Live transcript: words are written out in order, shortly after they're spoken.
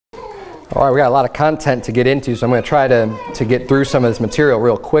All right, we got a lot of content to get into, so I'm going to try to get through some of this material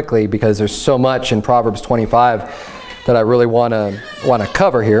real quickly because there's so much in Proverbs 25 that I really want to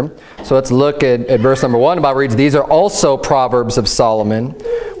cover here. So let's look at verse number 1. The Bible reads, "These are also Proverbs of Solomon,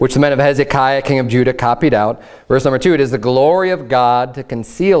 which the men of Hezekiah, king of Judah, copied out." Verse number 2, "It is the glory of God to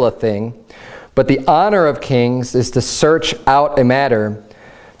conceal a thing, but the honor of kings is to search out a matter.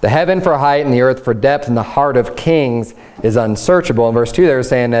 The heaven for height and the earth for depth, and the heart of kings is unsearchable." In verse 2, they're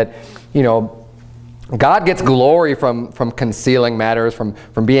saying that, you know, God gets glory from concealing matters, from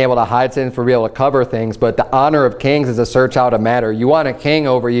being able to hide things, from being able to cover things, but the honor of kings is to search out a matter. You want a king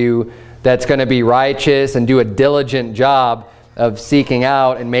over you that's going to be righteous and do a diligent job of seeking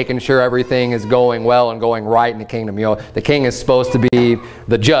out and making sure everything is going well and going right in the kingdom. You know, the king is supposed to be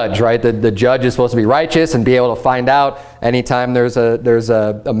the judge, right? The judge is supposed to be righteous and be able to find out anytime there's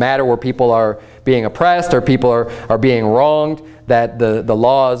a matter where people are being oppressed or people are being wronged, that the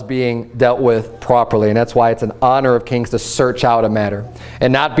law is being dealt with properly. And that's why it's an honor of kings to search out a matter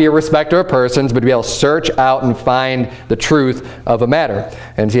and not be a respecter of persons, but to be able to search out and find the truth of a matter.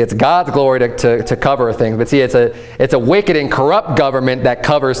 And see, it's God's glory to cover things. But see, it's a wicked and corrupt government that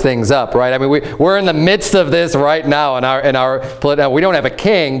covers things up, right? I mean, we're in the midst of this right now in our political. We don't have a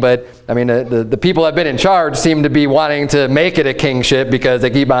king, but I mean, the people that have been in charge seem to be wanting to make it a kingship because they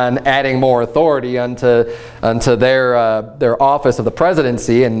keep on adding more authority unto their office of the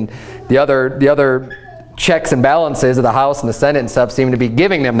presidency, and the other checks and balances of the House and the Senate and stuff seem to be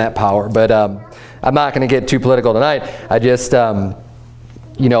giving them that power. But I'm not going to get too political tonight. I just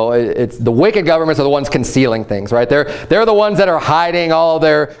you know, it's the wicked governments are the ones concealing things, right? They're the ones that are hiding all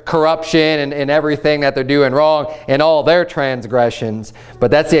their corruption and everything that they're doing wrong and all their transgressions.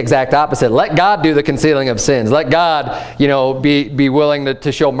 But that's the exact opposite. Let God do the concealing of sins. Let God, you know, be willing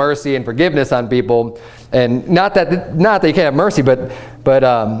to show mercy and forgiveness on people. And not that you can't have mercy, but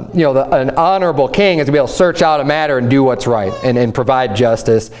you know, an honorable king is to be able to search out a matter and do what's right and provide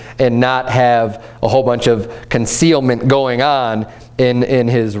justice and not have a whole bunch of concealment going on in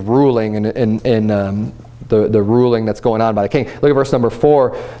his ruling and in the ruling that's going on by the king. Look at verse number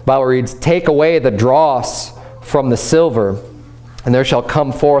 4. The Bible reads, "Take away the dross from the silver, and there shall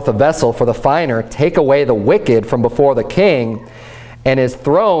come forth a vessel for the finer. Take away the wicked from before the king, and his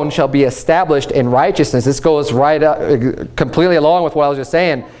throne shall be established in righteousness." This goes right up, completely along with what I was just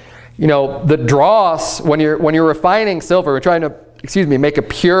saying. You know, the dross, when you're refining silver, we're trying to, make a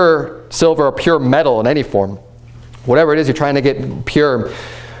pure silver, a pure metal in any form. Whatever it is you're trying to get pure.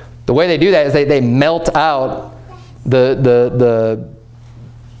 The way they do that is they melt out the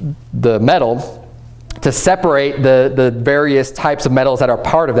metal to separate the various types of metals that are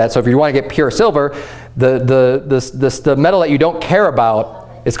part of that. So if you want to get pure silver, the metal that you don't care about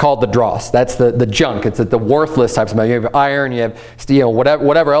is called the dross. That's the junk. It's the worthless types of metal. You have iron, you have steel,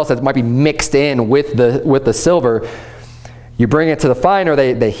 whatever else that might be mixed in with the silver. You bring it to the finer,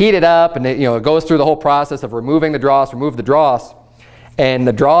 they heat it up, and it goes through the whole process of removing the dross, remove the dross. And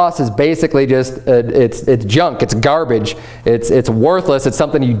the dross is basically just, it's junk, it's garbage, it's worthless, it's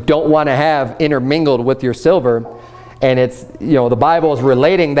something you don't want to have intermingled with your silver. And it's, the Bible is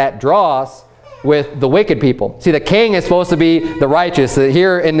relating that dross with the wicked people. See, the king is supposed to be the righteous.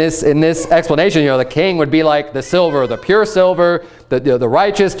 Here in this explanation, the king would be like the silver, the pure silver, the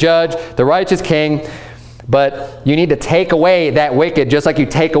righteous judge, the righteous king. But you need to take away that wicked just like you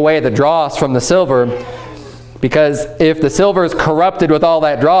take away the dross from the silver, because if the silver is corrupted with all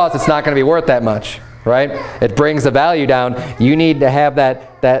that dross, it's not going to be worth that much, right? It brings the value down. You need to have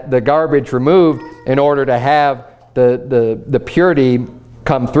the garbage removed in order to have the purity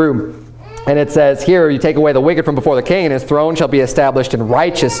come through. And it says here, you take away the wicked from before the king, and his throne shall be established in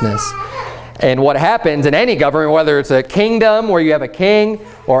righteousness. And what happens in any government, whether it's a kingdom where you have a king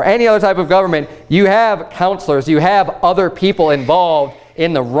or any other type of government, you have counselors, you have other people involved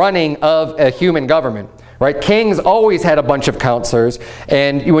in the running of a human government, right? Kings always had a bunch of counselors.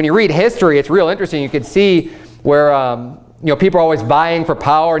 And when you read history, it's real interesting. You can see where people are always vying for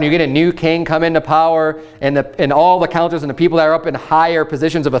power, and you get a new king come into power, and all the counselors and the people that are up in higher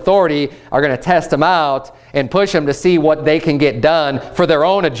positions of authority are going to test them out and push them to see what they can get done for their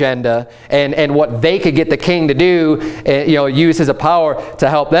own agenda and what they could get the king to do, and, use his power to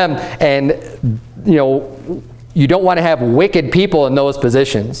help them. And you don't want to have wicked people in those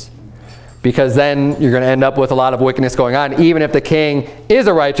positions, because then you're going to end up with a lot of wickedness going on. Even if the king is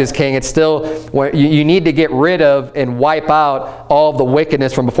a righteous king, it's still, you need to get rid of and wipe out all of the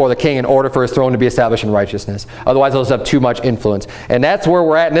wickedness from before the king in order for his throne to be established in righteousness. Otherwise, they'll have too much influence. And that's where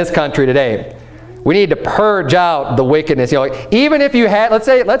we're at in this country today. We need to purge out the wickedness. Even if you had,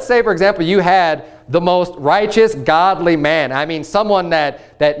 let's say for example, you had the most righteous, godly man. I mean, someone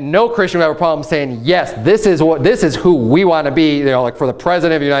that no Christian would have a problem saying, yes, this is who we want to be, like for the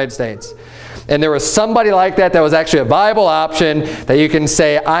President of the United States. And there was somebody like that was actually a viable option that you can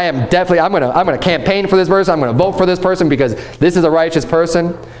say, I'm going to campaign for this person, I'm going to vote for this person because this is a righteous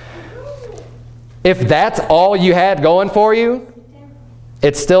person. If that's all you had going for you,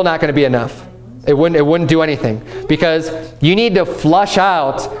 it's still not going to be enough. It wouldn't do anything, because you need to flush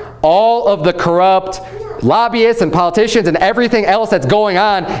out all of the corrupt lobbyists and politicians and everything else that's going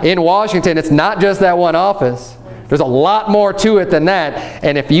on in Washington. It's not just that one office. There's a lot more to it than that.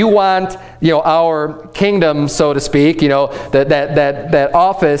 And if you want, our kingdom, so to speak, that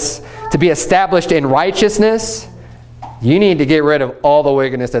office to be established in righteousness, you need to get rid of all the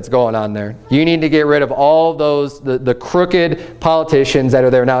wickedness that's going on there. You need to get rid of all those, the crooked politicians that are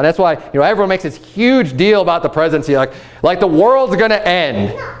there now. And that's why, everyone makes this huge deal about the presidency. Like the world's going to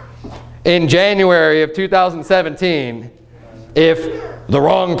end in January of 2017 if the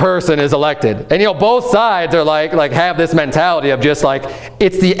wrong person is elected. And, both sides are like have this mentality of just like,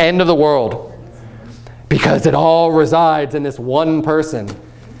 it's the end of the world because it all resides in this one person.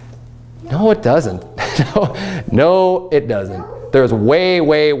 No, it doesn't. No, it doesn't. There's way,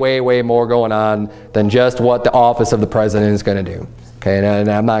 way, way, way more going on than just what the office of the president is going to do. Okay, and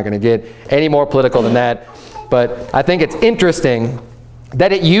I'm not going to get any more political than that. But I think it's interesting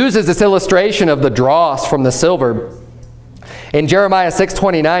that it uses this illustration of the dross from the silver. In Jeremiah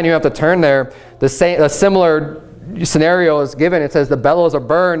 6:29, you have to turn there. A similar scenario is given. It says, the bellows are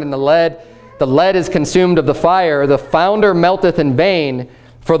burned and the lead is consumed of the fire. The founder melteth in vain,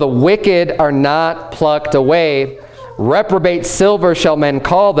 for the wicked are not plucked away. Reprobate silver shall men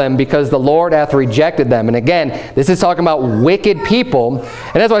call them, because the Lord hath rejected them. And again, this is talking about wicked people.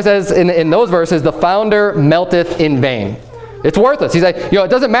 And that's why it says in those verses, the founder melteth in vain. It's worthless. He's like, it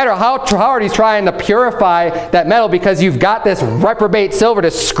doesn't matter how hard he's trying to purify that metal, because you've got this reprobate silver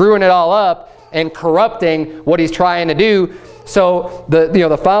just screwing it all up and corrupting what he's trying to do. So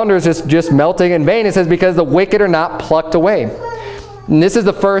the founder is just melting in vain. It says, because the wicked are not plucked away. And this is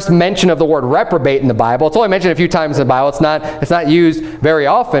the first mention of the word reprobate in the Bible. It's only mentioned a few times in the Bible. It's not used very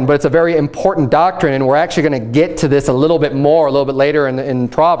often, but it's a very important doctrine, and we're actually going to get to this a little bit later in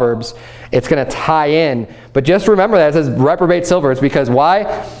Proverbs. It's going to tie in. But just remember that it says reprobate silver. It's because why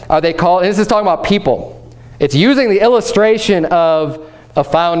are they called? And this is talking about people. It's using the illustration of a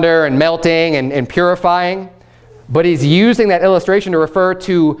founder and melting and purifying, but he's using that illustration to refer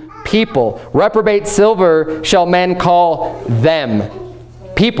to people. Reprobate silver shall men call them.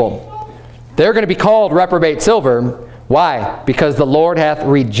 People. They're going to be called reprobate silver. Why? Because the Lord hath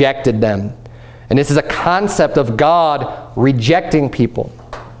rejected them. And this is a concept of God rejecting people.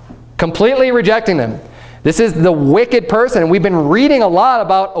 Completely rejecting them. This is the wicked person. And we've been reading a lot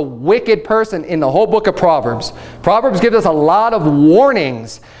about a wicked person in the whole book of Proverbs. Proverbs gives us a lot of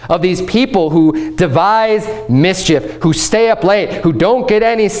warnings of these people who devise mischief, who stay up late, who don't get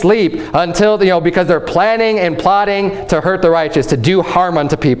any sleep until, because they're planning and plotting to hurt the righteous, to do harm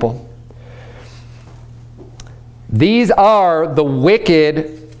unto people. These are the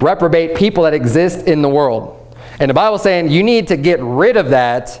wicked, reprobate people that exist in the world. And the Bible's saying you need to get rid of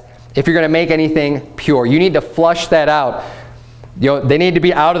that if you're going to make anything pure. You need to flush that out. They need to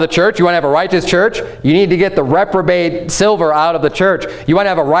be out of the church. You want to have a righteous church? You need to get the reprobate silver out of the church. You want to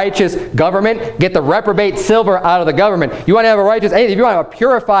have a righteous government? Get the reprobate silver out of the government. You want to have a righteous anything. If you want to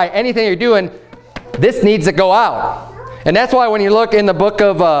purify anything you're doing, this needs to go out. And that's why when you look in the book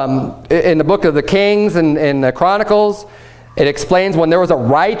of the Kings and the Chronicles, it explains when there was a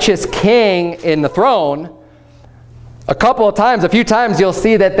righteous king in the throne, a few times you'll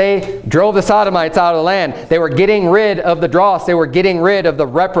see that they drove the Sodomites out of the land. They were getting rid of the dross. They were getting rid of the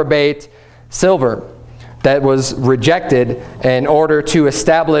reprobate silver that was rejected in order to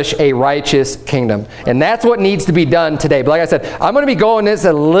establish a righteous kingdom. And that's what needs to be done today. But like I said, I'm going to be going this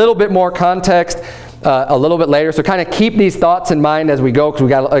a little bit more context a little bit later. So kind of keep these thoughts in mind as we go, because we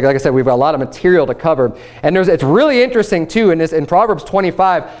got, like I said, we've got a lot of material to cover. And it's really interesting too in Proverbs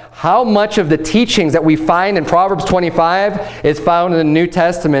 25 how much of the teachings that we find in Proverbs 25 is found in the New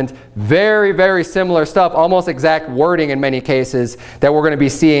Testament. Very, very similar stuff, almost exact wording in many cases that we're going to be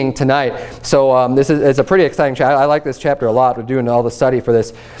seeing tonight. So it's a pretty exciting chapter. I like this chapter a lot. We're doing all the study for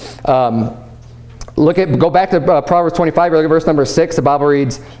this. Go back to Proverbs 25, look at verse number 6. The Bible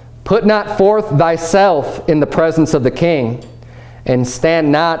reads, "Put not forth thyself in the presence of the king, and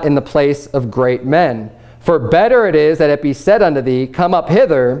stand not in the place of great men. For better it is that it be said unto thee, Come up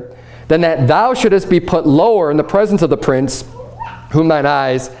hither, than that thou shouldest be put lower in the presence of the prince, whom thine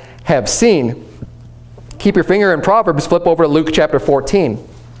eyes have seen." Keep your finger in Proverbs, flip over to Luke chapter 14.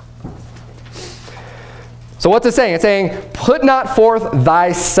 So what's it saying? It's saying, put not forth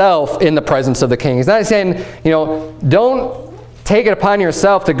thyself in the presence of the king. He's not saying, don't take it upon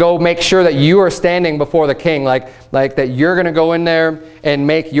yourself to go make sure that you are standing before the king, like that you're going to go in there and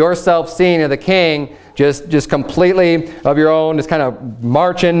make yourself seen to the king, just completely of your own, just kind of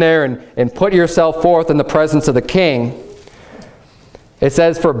march in there and put yourself forth in the presence of the king. It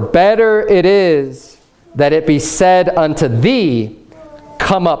says, for better it is that it be said unto thee,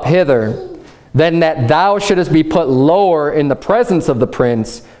 come up hither, than that thou shouldest be put lower in the presence of the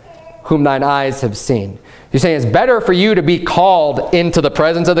prince whom thine eyes have seen. You're saying it's better for you to be called into the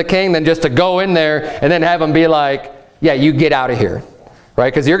presence of the king than just to go in there and then have him be like, yeah, you get out of here,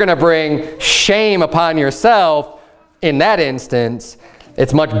 right? Because you're going to bring shame upon yourself in that instance.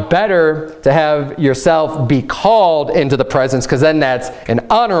 It's much better to have yourself be called into the presence, because then that's an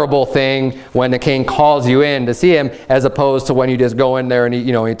honorable thing when the king calls you in to see him, as opposed to when you just go in there and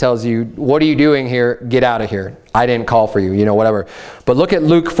he tells you, what are you doing here? Get out of here. I didn't call for you, whatever. But look at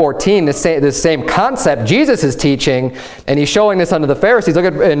Luke 14, this same concept Jesus is teaching, and he's showing this unto the Pharisees. Look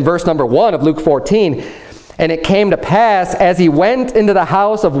at in verse number 1 of Luke 14. And it came to pass, as he went into the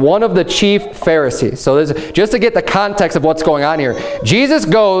house of one of the chief Pharisees. So this, just to get the context of what's going on here. Jesus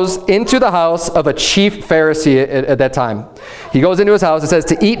goes into the house of a chief Pharisee at that time. He goes into his house, it says,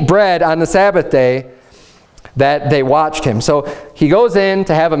 to eat bread on the Sabbath day, that they watched him. So he goes in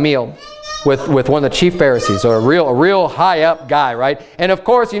to have a meal with one of the chief Pharisees, or a real high up guy, right? And of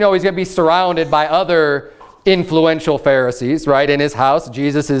course, he's going to be surrounded by other influential Pharisees, right, in his house. He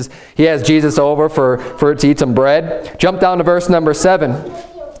has Jesus over to eat some bread. Jump down to verse number 7.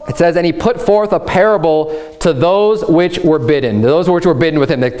 It says, and he put forth a parable to those which were bidden. Those which were bidden with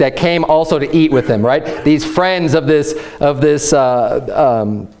him, that came also to eat with him, right? These friends of this chief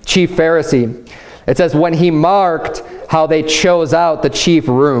Pharisee. It says, when he marked how they chose out the chief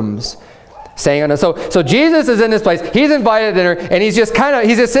rooms, saying, so Jesus is in this place. He's invited to dinner, and he's just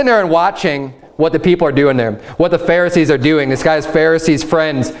sitting there and watching what the people are doing there, what the Pharisees are doing. This guy's Pharisees'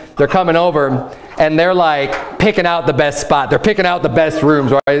 friends, they're coming over, and they're like picking out the best spot. They're picking out the best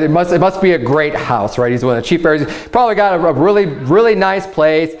rooms, right? It must be a great house, right? He's one of the chief Pharisees. Probably got a really, really nice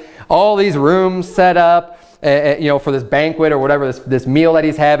place. All these rooms set up, for this banquet or whatever, this meal that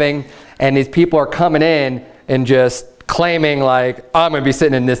he's having. And these people are coming in and just claiming like, I'm going to be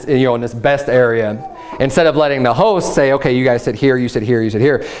sitting in this, in this best area. Instead of letting the host say, okay, you guys sit here, you sit here, you sit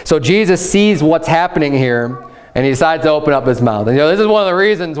here. So Jesus sees what's happening here, and he decides to open up his mouth. And this is one of the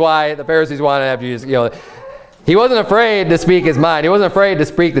reasons why the Pharisees wanted to have Jesus. He wasn't afraid to speak his mind. He wasn't afraid to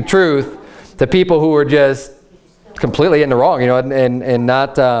speak the truth to people who were just completely in the wrong, and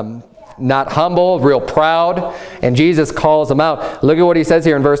not humble, real proud. And Jesus calls them out. Look at what he says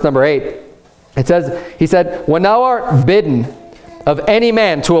here in verse number 8. It says, he said, when thou art bidden of any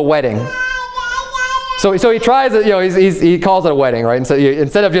man to a wedding. So he tries it, he calls it a wedding, right? And so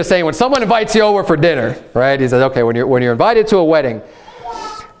instead of just saying, when someone invites you over for dinner, right? He says, okay, when you're invited to a wedding,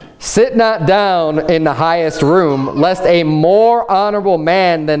 sit not down in the highest room, lest a more honorable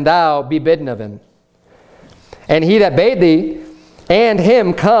man than thou be bidden of him. And he that bade thee and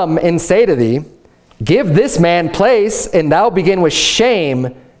him come and say to thee, give this man place, and thou begin with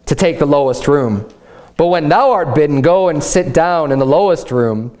shame to take the lowest room. But when thou art bidden, go and sit down in the lowest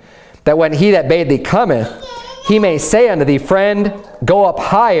room, that when he that bade thee cometh, he may say unto thee, friend, go up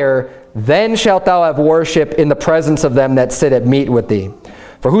higher, then shalt thou have worship in the presence of them that sit at meat with thee.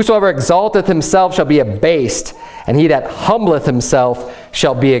 For whosoever exalteth himself shall be abased, and he that humbleth himself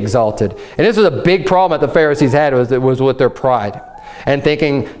shall be exalted. And this was a big problem that the Pharisees had, was with their pride and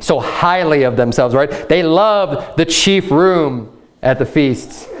thinking so highly of themselves, right? They loved the chief room at the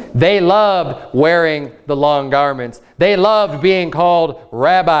feasts. They loved wearing the long garments. They loved being called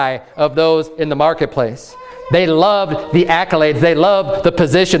rabbi of those in the marketplace. They loved the accolades. They loved the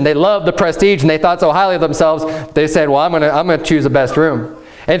position. They loved the prestige, and they thought so highly of themselves. They said, well, I'm gonna choose the best room.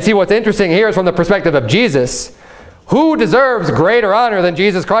 And see, what's interesting here is from the perspective of Jesus. Who deserves greater honor than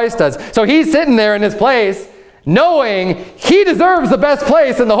Jesus Christ does? So he's sitting there in his place, knowing he deserves the best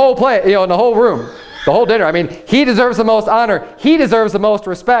place in the whole place, in the whole room. The whole dinner. I mean, he deserves the most honor. He deserves the most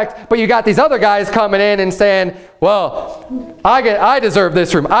respect. But you got these other guys coming in and saying, well, I deserve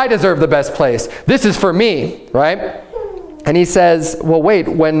this room. I deserve the best place. This is for me, right? And he says, well, wait,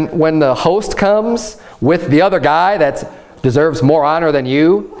 when the host comes with the other guy that deserves more honor than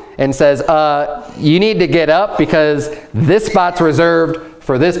you and says, you need to get up because this spot's reserved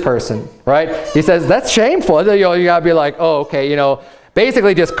for this person, right? He says, that's shameful. You got to be like, oh, okay,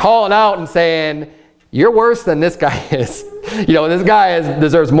 basically just calling out and saying, you're worse than this guy is. This guy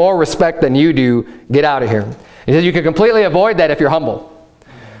deserves more respect than you do. Get out of here. He says you can completely avoid that if you're humble.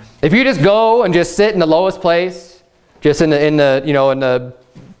 If you just go and just sit in the lowest place, just in the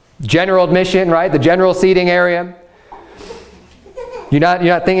general admission, right, the general seating area, you're not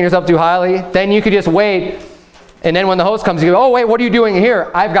thinking yourself too highly, then you could just wait. And then when the host comes, you go, oh wait, what are you doing here?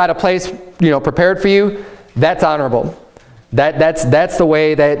 I've got a place, prepared for you. That's honorable. That's the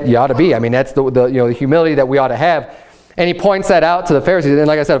way that you ought to be. I mean, that's the humility that we ought to have. And he points that out to the Pharisees. And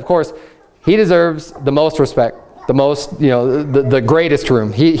like I said, of course, he deserves the most respect, the most, the greatest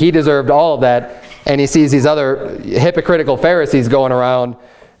room. He deserved all of that. And he sees these other hypocritical Pharisees going around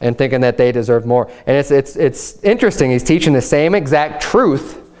and thinking that they deserve more. And it's interesting. He's teaching the same exact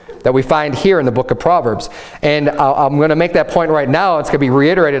truth that we find here in the book of Proverbs. And I'm going to make that point right now. It's going to be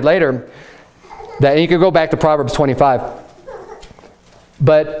reiterated later. That you could go back to Proverbs 25.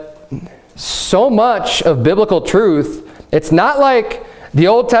 But so much of biblical truth, it's not like the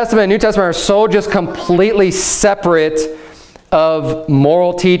Old Testament and New Testament are so just completely separate of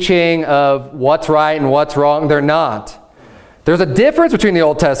moral teaching, of what's right and what's wrong. They're not. There's a difference between the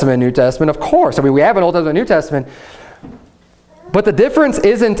Old Testament and New Testament, of course. I mean, we have an Old Testament and New Testament. But the difference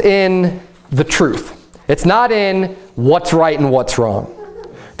isn't in the truth. It's not in what's right and what's wrong.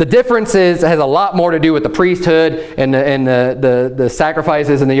 The difference has a lot more to do with the priesthood and the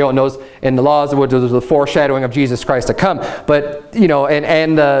sacrifices and the laws, which was the foreshadowing of Jesus Christ to come. But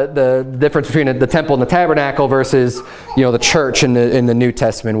and the difference between the temple and the tabernacle versus the church in the New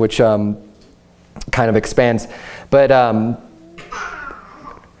Testament, which kind of expands. But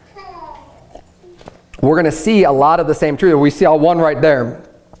we're going to see a lot of the same truth. We see all one right there.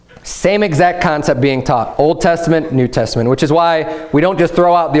 Same exact concept being taught. Old Testament, New Testament, which is why we don't just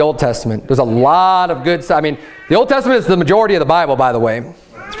throw out the Old Testament. There's a lot of good stuff. I mean, the Old Testament is the majority of the Bible, by the way.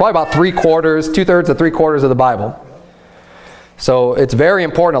 It's probably about 2/3 to 3/4 of the Bible. So it's very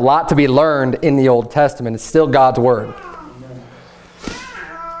important, a lot to be learned in the Old Testament. It's still God's Word.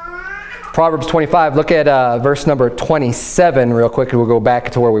 Proverbs 25, look at verse number 27 real quick, and we'll go back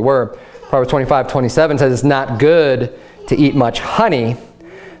to where we were. Proverbs 25:27 says, it's not good to eat much honey,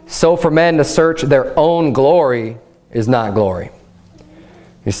 so for men to search their own glory is not glory.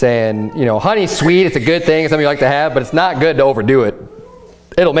 You're saying, honey's sweet, it's a good thing, it's something you like to have, but it's not good to overdo it.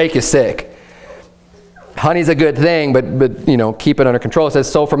 It'll make you sick. Honey's a good thing, but keep it under control. It says,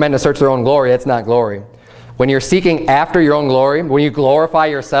 so for men to search their own glory, that's not glory. When you're seeking after your own glory, when you glorify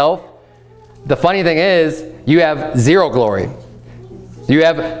yourself, the funny thing is, you have zero glory. You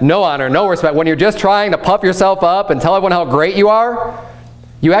have no honor, no respect. When you're just trying to puff yourself up and tell everyone how great you are,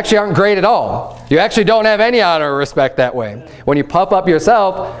 you actually aren't great at all. You actually don't have any honor or respect that way. When you puff up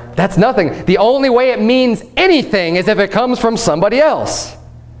yourself, that's nothing. The only way it means anything is if it comes from somebody else.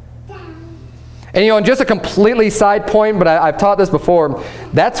 And and just a completely side point, but I've taught this before,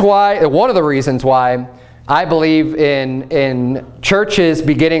 that's why, one of the reasons why I believe in churches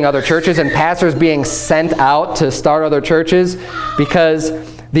beginning other churches and pastors being sent out to start other churches, because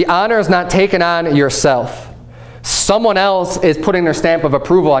the honor is not taken on yourself. Someone else is putting their stamp of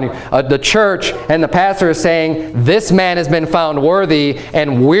approval on you. The church and the pastor is saying, this man has been found worthy,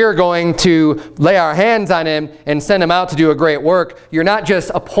 and we're going to lay our hands on him and send him out to do a great work. You're not just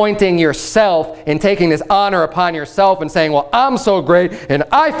appointing yourself and taking this honor upon yourself and saying, well, I'm so great and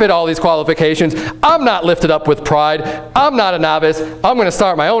I fit all these qualifications. I'm not lifted up with pride. I'm not a novice. I'm going to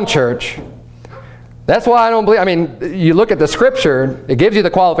start my own church. That's why I don't believe, you look at the scripture, it gives you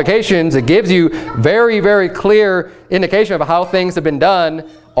the qualifications, it gives you very, very clear indication of how things have been done,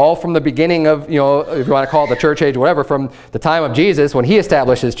 all from the beginning of, if you want to call it the church age or whatever, from the time of Jesus when he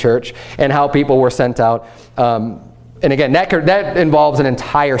established his church and how people were sent out. And again, that involves an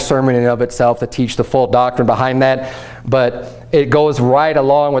entire sermon in and of itself to teach the full doctrine behind that. But it goes right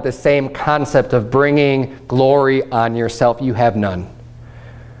along with the same concept of bringing glory on yourself. You have none.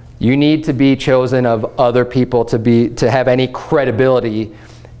 You need to be chosen of other people to have any credibility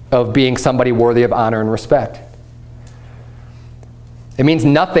of being somebody worthy of honor and respect. It means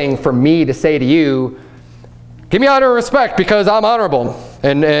nothing for me to say to you, give me honor and respect because I'm honorable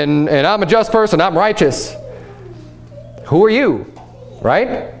and I'm a just person, I'm righteous. Who are you,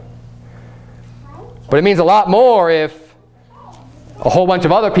 right? But it means a lot more if a whole bunch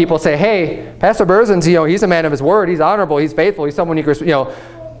of other people say, hey, Pastor Berzins, he's a man of his word, he's honorable, he's faithful, he's someone you can,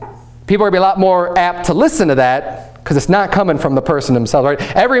 people are going to be a lot more apt to listen to that because it's not coming from the person himself, right?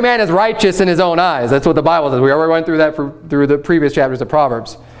 Every man is righteous in his own eyes. That's what the Bible says. We already went through that through the previous chapters of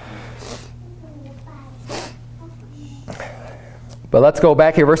Proverbs. But let's go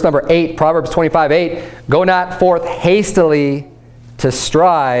back here. Verse number 8, Proverbs 25:8. Go not forth hastily to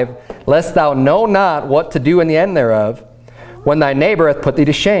strive, lest thou know not what to do in the end thereof, when thy neighbor hath put thee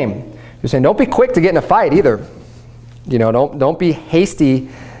to shame. You're saying, don't be quick to get in a fight either. Don't be hasty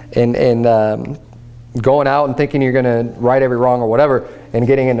going out and thinking you're going to right every wrong or whatever and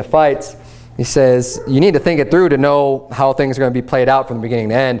getting into fights. He says, you need to think it through to know how things are going to be played out from the beginning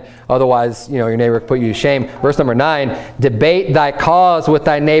to end. Otherwise, your neighbor could put you to shame. Verse number 9, debate thy cause with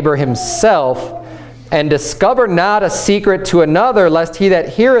thy neighbor himself, and discover not a secret to another, lest he that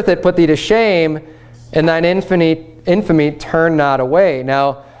heareth it put thee to shame, and thine infamy turn not away.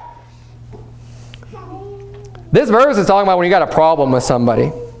 Now, this verse is talking about when you got a problem with somebody,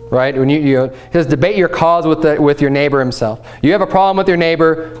 right? When it says debate your cause with your neighbor himself. You have a problem with your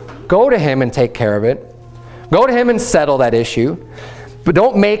neighbor, go to him and take care of it. Go to him and settle that issue. But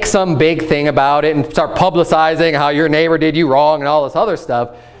don't make some big thing about it and start publicizing how your neighbor did you wrong and all this other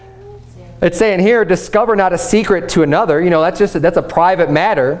stuff. It's saying here, discover not a secret to another. That's a private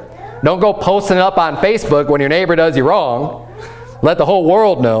matter. Don't go posting it up on Facebook when your neighbor does you wrong. Let the whole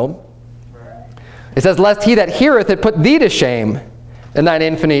world know. It says, lest he that heareth it put thee to shame, and thine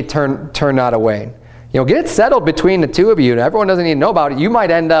infamy turn not away. Get it settled between the two of you. Everyone doesn't need to know about it. You might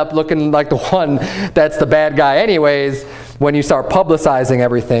end up looking like the one that's the bad guy anyways when you start publicizing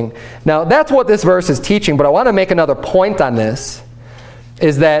everything. Now, that's what this verse is teaching, but I want to make another point on this,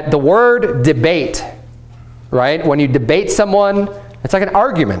 is that the word debate, right? When you debate someone, it's like an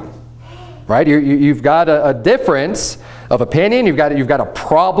argument, right? You've got a difference of opinion. You've got a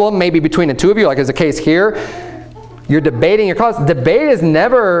problem maybe between the two of you, like is the case here. You're debating your cause. Debate is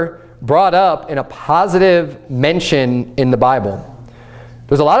never brought up in a positive mention in the Bible.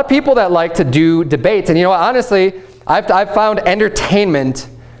 There's a lot of people that like to do debates, and honestly, I've found entertainment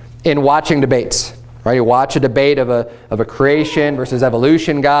in watching debates. Right? You watch a debate of a creation versus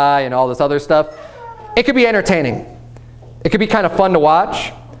evolution guy and all this other stuff. It could be entertaining. It could be kind of fun to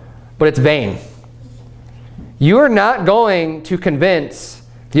watch, but it's vain. You are not going to convince,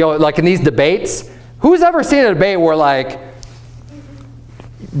 like in these debates, who's ever seen a debate where like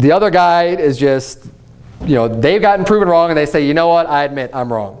the other guy is just, they've gotten proven wrong and they say, you know what, I admit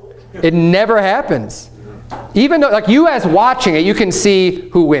I'm wrong. It never happens. Even though, like you as watching it, you can see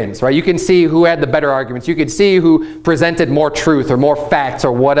who wins, right? You can see who had the better arguments. You can see who presented more truth or more facts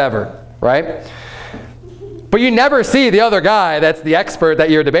or whatever, right? But you never see the other guy that's the expert that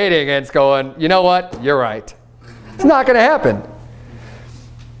you're debating against going, you know what, you're right. It's not going to happen.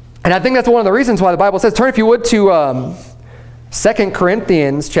 And I think that's one of the reasons why the Bible says, turn if you would to 2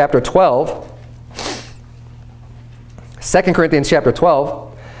 Corinthians chapter 12. 2 Corinthians chapter 12.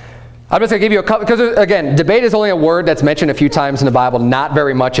 I'm just going to give you a couple, because again, debate is only a word that's mentioned a few times in the Bible, not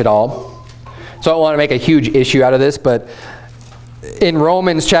very much at all. So I don't want to make a huge issue out of this, but in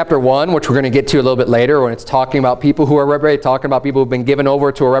Romans chapter 1, which we're going to get to a little bit later, when it's talking about people who are reprobate, talking about people who've been given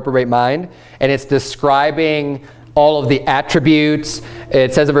over to a reprobate mind, and it's describing all of the attributes.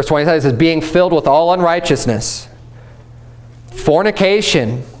 It says in verse 27, it says, being filled with all unrighteousness,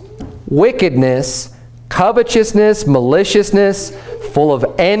 fornication, wickedness, covetousness, maliciousness, full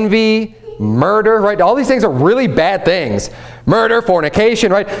of envy, murder, right? All these things are really bad things. Murder,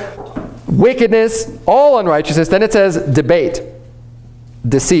 fornication, right? Wickedness, all unrighteousness. Then it says debate,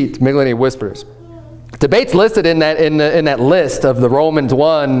 deceit, mingling of whispers. Debate's listed in that list of the Romans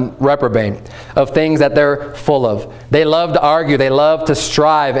 1 reprobate, of things that they're full of. They love to argue. They love to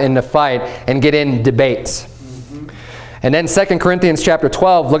strive and to fight and get in debates. And then 2 Corinthians chapter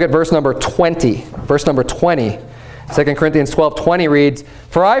 12, look at verse number 20. Verse number 20. 2 Corinthians 12:20 reads,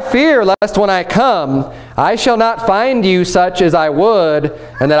 for I fear lest when I come, I shall not find you such as I would,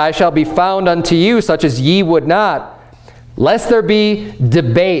 and that I shall be found unto you such as ye would not, lest there be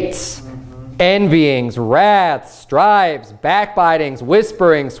debates, envyings, wraths, strifes, backbitings,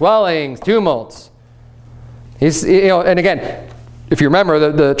 whisperings, swellings, tumults. And again, if you remember,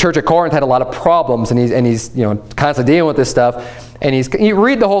 the church at Corinth had a lot of problems, and he's constantly dealing with this stuff. And you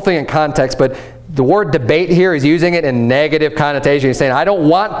read the whole thing in context, but the word debate here is using it in negative connotation. He's saying, I don't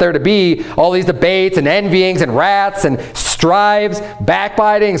want there to be all these debates and envyings and wraths and strives,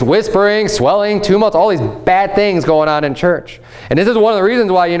 backbitings, whisperings, swelling, tumults, all these bad things going on in church. And this is one of the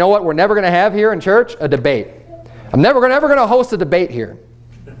reasons why, we're never going to have here in church a debate. I'm never going to host a debate here.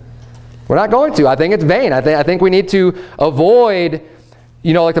 We're not going to. I think it's vain. I think we need to avoid,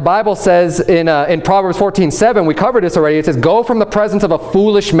 like the Bible says in Proverbs 14:7, we covered this already. It says, go from the presence of a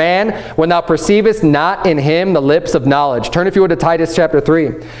foolish man when thou perceivest not in him the lips of knowledge. Turn if you would to Titus chapter 3.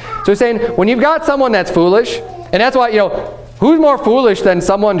 So he's saying, when you've got someone that's foolish, and that's why, who's more foolish than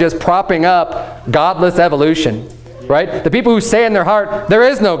someone just propping up godless evolution, right? The people who say in their heart, there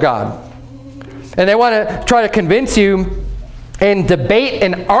is no God. And they want to try to convince you and debate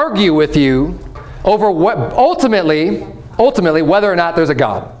and argue with you over what ultimately whether or not there's a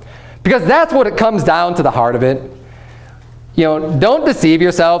God. Because that's what it comes down to the heart of it. You know, don't deceive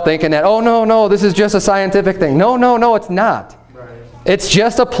yourself thinking that, oh, no, this is just a scientific thing. No, it's not. Right. It's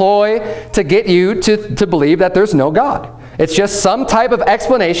just a ploy to get you to believe that there's no God. It's just some type of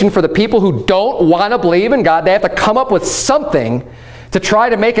explanation for the people who don't want to believe in God. They have to come up with something to try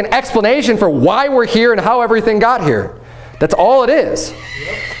to make an explanation for why we're here and how everything got here. That's all it is.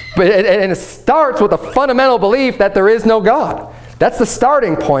 But it starts with a fundamental belief that there is no God. That's the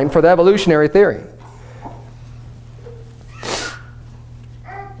starting point for the evolutionary theory.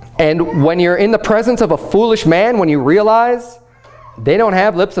 And when you're in the presence of a foolish man, when you realize they don't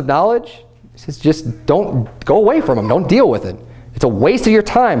have lips of knowledge, he says, just don't go away from them. Don't deal with it. It's a waste of your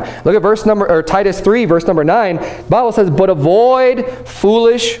time. Look at Titus 3, verse number 9. The Bible says, but avoid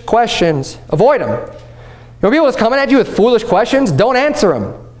foolish questions. Avoid them. You know, people that's coming at you with foolish questions, don't answer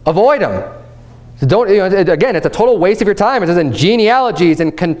them. Avoid them. So again, it's a total waste of your time. It says in genealogies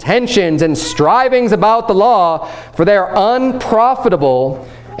and contentions and strivings about the law, for they are unprofitable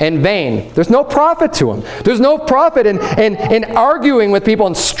and vain. There's no profit to them. There's no profit in arguing with people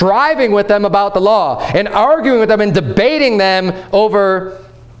and striving with them about the law and arguing with them and debating them over,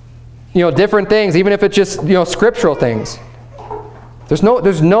 different things, even if it's just, scriptural things. There's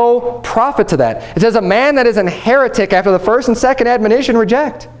no profit to that. It says a man that is an heretic after the first and second admonition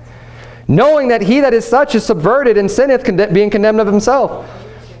reject, knowing that he that is such is subverted and sinneth, being condemned of himself.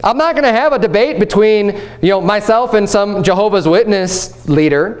 I'm not going to have a debate between, myself and some Jehovah's Witness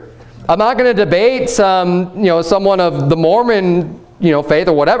leader. I'm not going to debate someone of the Mormon, faith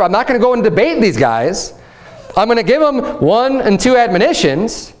or whatever. I'm not going to go and debate these guys. I'm going to give them 1 and 2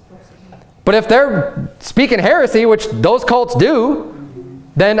 admonitions. But if they're speaking heresy, which those cults do,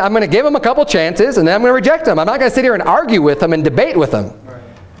 then I'm going to give them a couple chances and then I'm going to reject them. I'm not going to sit here and argue with them and debate with them.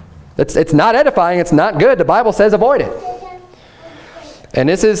 It's not edifying. It's not good. The Bible says avoid it. And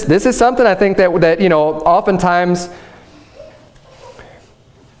this is something I think that oftentimes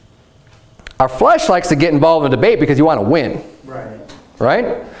our flesh likes to get involved in a debate because you want to win.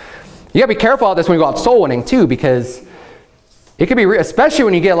 Right? You got to be careful of this when you go out soul winning too, because it could be, especially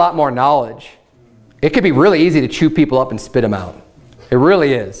when you get a lot more knowledge, it could be really easy to chew people up and spit them out. It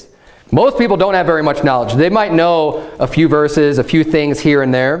really is. Most people don't have very much knowledge. They might know a few verses, a few things here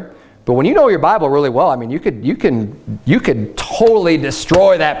and there. But when you know your Bible really well, I mean, you could totally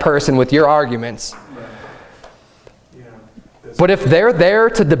destroy that person with your arguments. But if they're there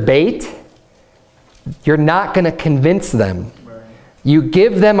to debate, you're not going to convince them. You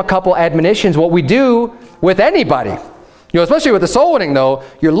give them a couple admonitions. What we do with anybody, especially with the soul winning though,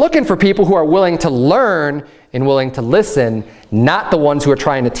 you're looking for people who are willing to learn and willing to listen, not the ones who are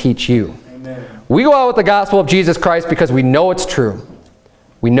trying to teach you. Amen. We go out with the gospel of Jesus Christ because we know it's true.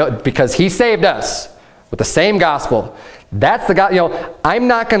 We know because he saved us with the same gospel. That's the God. I'm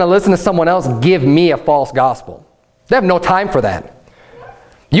not going to listen to someone else give me a false gospel. They have no time for that.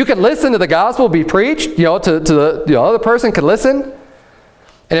 You can listen to the gospel be preached. To the other person could listen,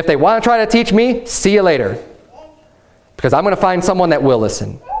 and if they want to try to teach me, see you later, because I'm going to find someone that will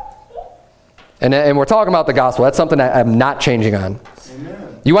listen. And we're talking about the gospel. That's something I'm not changing on. Amen.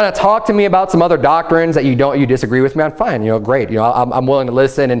 You want to talk to me about some other doctrines that you disagree with me on? Fine, great. I'm willing to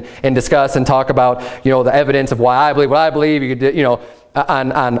listen and discuss and talk about, the evidence of why I believe what I believe. You could,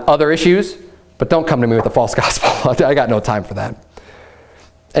 on other issues, but don't come to me with a false gospel. I got no time for that.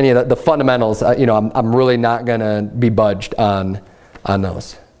 Any of the fundamentals, I'm really not going to be budged on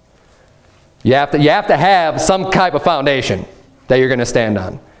those. You have to have some type of foundation that you're going to stand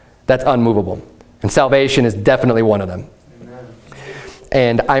on. That's unmovable. And salvation is definitely one of them.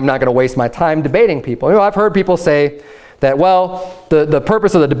 And I'm not going to waste my time debating people. I've heard people say that, well, the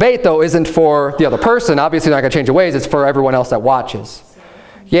purpose of the debate, though, isn't for the other person. Obviously, they're not going to change their ways. It's for everyone else that watches.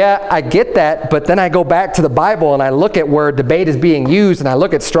 Yeah, I get that, but then I go back to the Bible and I look at where debate is being used, and I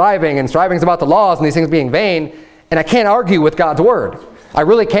look at striving, and striving is about the laws and these things being vain, and I can't argue with God's word. I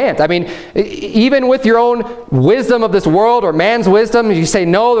really can't. I mean, even with your own wisdom of this world or man's wisdom, you say,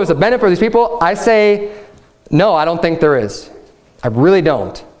 no, there's a benefit for these people. I say, no, I don't think there is. I really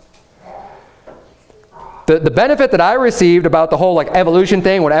don't. The benefit that I received about the whole evolution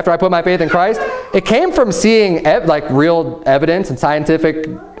thing after I put my faith in Christ, it came from seeing real evidence and scientific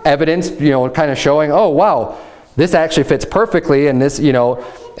evidence, kind of showing, oh wow, this actually fits perfectly, and this,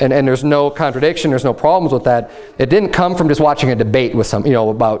 and there's no contradiction, there's no problems with that. It didn't come from just watching a debate with some,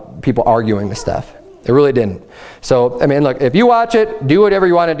 about people arguing this stuff. It really didn't. So, I mean, look, if you watch it, do whatever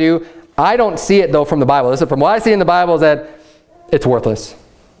you want to do. I don't see it though from the Bible. Listen, from what I see in the Bible is that it's worthless,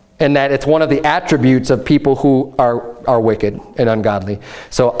 and that it's one of the attributes of people who are wicked and ungodly.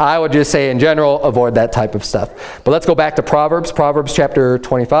 So I would just say in general, avoid that type of stuff. But let's go back to Proverbs chapter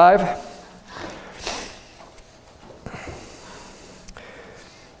 25.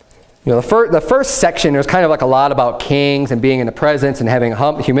 You know, the first section, there's kind of like a lot about kings and being in the presence and having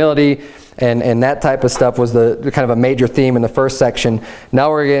humility and that type of stuff was the kind of a major theme in the first section. Now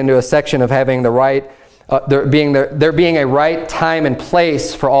we're getting into a section of having the right, there being a right time and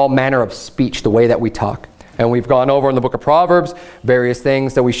place for all manner of speech, the way that we talk. And we've gone over in the book of Proverbs various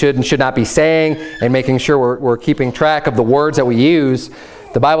things that we should and should not be saying, and making sure we're keeping track of the words that we use.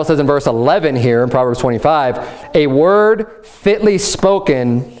 The Bible says in verse 11 here in Proverbs 25, a word fitly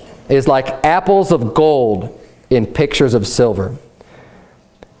spoken is like apples of gold in pictures of silver.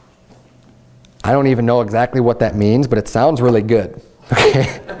 I don't even know exactly what that means, but it sounds really good. Okay?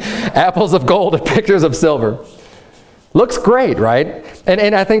 Apples of gold in pictures of silver. Looks great, right?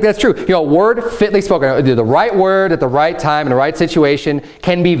 And I think that's true. You know, word fitly spoken, the right word at the right time in the right situation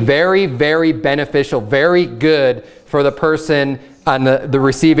can be very, very beneficial, very good for the person on the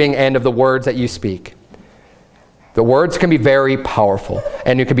receiving end of the words that you speak. The words can be very powerful,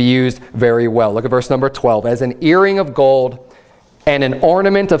 and it can be used very well. Look at verse number 12. As an earring of gold and an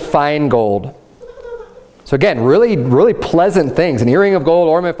ornament of fine gold. So again, really, really pleasant things. An earring of gold,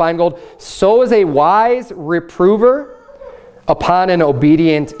 ornament of fine gold. So is a wise reprover upon an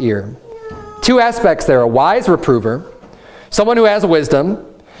obedient ear. Two aspects there. A wise reprover, someone who has wisdom,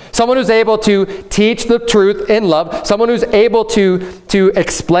 someone who's able to teach the truth in love, someone who's able to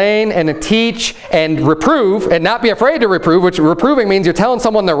explain and teach and reprove and not be afraid to reprove, which reproving means you're telling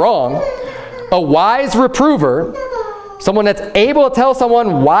someone they're wrong. A wise reprover, someone that's able to tell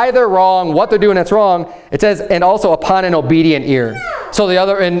someone why they're wrong, what they're doing that's wrong. It says, and also upon an obedient ear. So the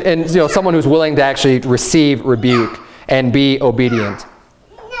other, and you know, someone who's willing to actually receive rebuke and be obedient.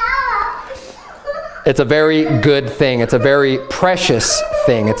 It's a very good thing. It's a very precious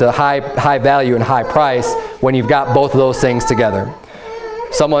thing. It's a high value and high price when you've got both of those things together.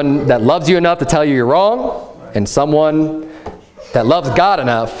 Someone that loves you enough to tell you you're wrong, and someone that loves God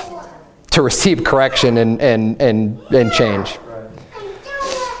enough to receive correction and change.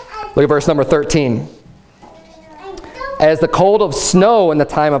 Look at verse number 13. As the cold of snow in the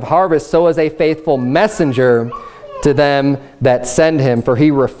time of harvest, so is a faithful messenger to them that send him, for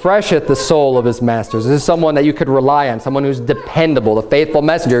he refresheth the soul of his masters. This is someone that you could rely on, someone who's dependable, the faithful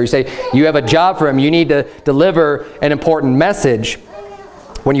messenger. You say you have a job for him, you need to deliver an important message.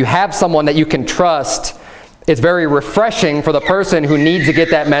 When you have someone that you can trust, it's very refreshing for the person who needs to get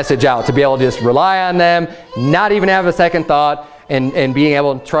that message out, to be able to just rely on them, not even have a second thought, and being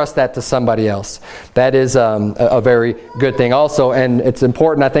able to trust that to somebody else. That is a very good thing also, and it's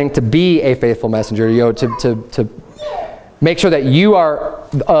important, I think, to be a faithful messenger, you know, to make sure that you are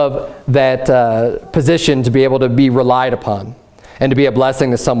of that position to be able to be relied upon and to be a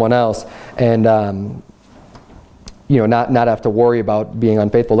blessing to someone else, and you know, not have to worry about being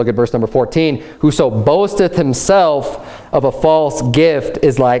unfaithful. Look at verse number 14. Whoso boasteth himself of a false gift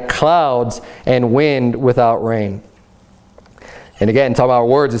is like clouds and wind without rain. And again, talking about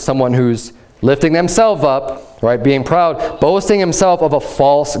words is someone who's lifting themselves up, right, being proud, boasting himself of a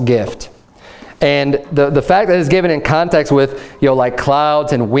false gift. And the fact that it's given in context with, you know, like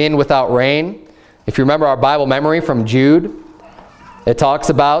clouds and wind without rain. If you remember our Bible memory from Jude, it talks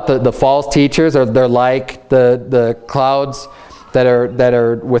about the false teachers, or they're like the clouds that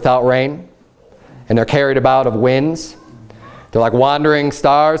are without rain, and they're carried about of winds. They're like wandering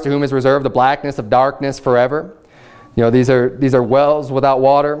stars to whom is reserved the blackness of darkness forever. You know, these are wells without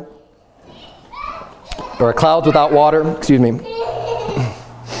water, or clouds without water, excuse me.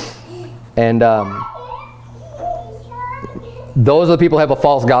 And those are the people who have a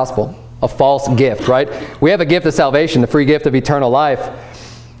false gospel, a false gift, right? We have a gift of salvation, the free gift of eternal life.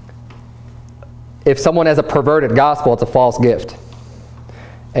 If someone has a perverted gospel, it's a false gift.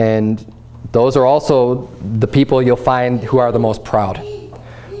 And those are also the people you'll find who are the most proud.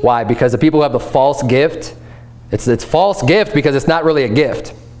 Why? Because the people who have the false gift, it's false gift because it's not really a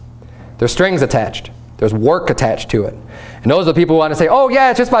gift. There's strings attached. There's work attached to it. And those are the people who want to say, oh yeah,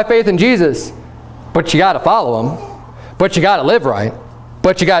 it's just by faith in Jesus. But you got to follow him. But you got to live right.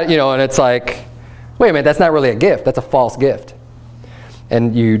 But you got to, you know, and it's like, wait a minute, that's not really a gift. That's a false gift.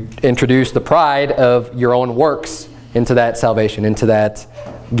 And you introduce the pride of your own works into that salvation, into that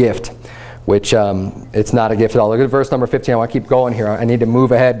gift, which it's not a gift at all. Look at verse number 15. I want to keep going here. I need to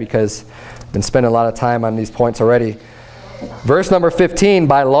move ahead because I've been spending a lot of time on these points already. Verse number 15,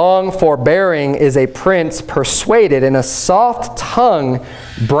 by long forbearing is a prince persuaded, and a soft tongue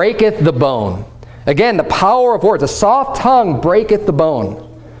breaketh the bone. Again, the power of words. A soft tongue breaketh the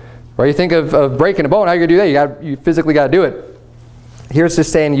bone. Right? You think of breaking a bone, how are you going to do that? You physically got to do it. Here's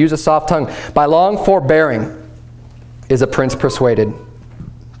just saying, use a soft tongue. By long forbearing is a prince persuaded.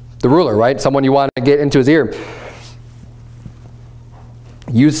 The ruler, right? Someone you want to get into his ear.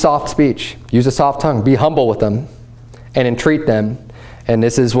 use soft speech. Use a soft tongue. Be humble with them and entreat them. And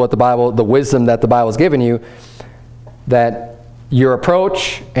this is what the wisdom that the Bible has given you, that your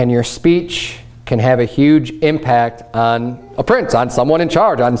approach and your speech can have a huge impact on a prince, on someone in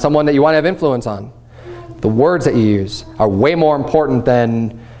charge, on someone that you want to have influence on. The words that you use are way more important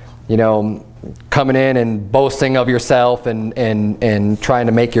than, you know, coming in and boasting of yourself and trying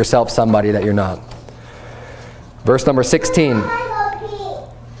to make yourself somebody that you're not. Verse number 16.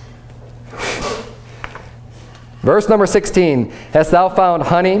 Verse number 16. Hast thou found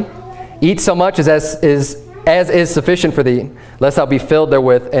honey? Eat so much as is sufficient for thee, lest thou be filled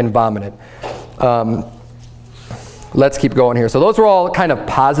therewith and vomit it. Let's keep going here. So those were all kind of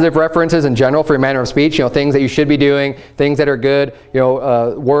positive references in general for your manner of speech, you know, things that you should be doing, things that are good, you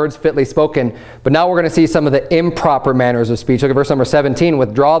know, words fitly spoken. But now we're going to see some of the improper manners of speech. Look at verse number 17.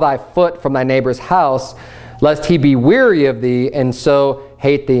 Withdraw thy foot from thy neighbor's house, lest he be weary of thee, and so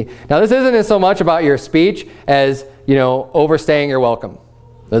hate thee. Now this isn't so much about your speech as, you know, overstaying your welcome.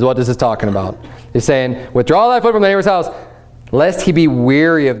 That's what this is talking about. He's saying, withdraw thy foot from thy neighbor's house, lest he be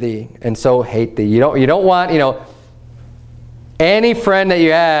weary of thee, and so hate thee. You don't want, you know, any friend that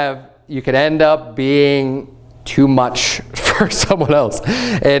you have, you could end up being too much for someone else.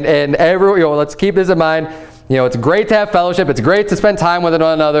 And you know, let's keep this in mind. You know, it's great to have fellowship. It's great to spend time with one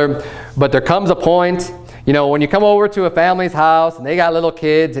another. But there comes a point, you know, when you come over to a family's house and they got little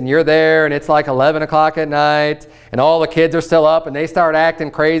kids and you're there and it's like 11 o'clock at night and all the kids are still up and they start acting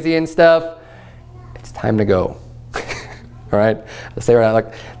crazy and stuff, it's time to go. All right, let's say right now,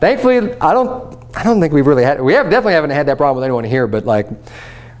 like, thankfully, I don't think we've really had, definitely haven't had that problem with anyone here, but like,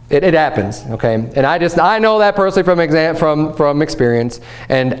 it happens, okay? And I know that personally from experience,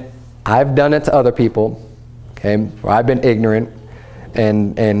 and I've done it to other people, okay? Where I've been ignorant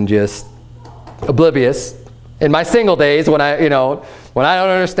and just oblivious in my single days when I don't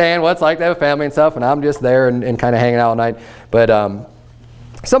understand what it's like to have a family and stuff, and I'm just there and kind of hanging out all night. But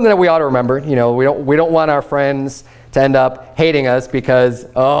something that we ought to remember, you know, we don't want our friends to end up hating us because,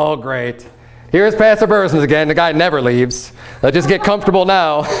 oh great, here's Pastor Berzins again, the guy never leaves. Let's just get comfortable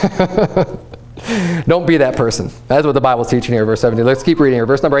now. Don't be that person. That's what the Bible's teaching here, verse 17. Let's keep reading here.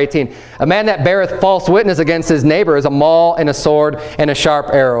 Verse number 18. A man that beareth false witness against his neighbor is a maul and a sword and a sharp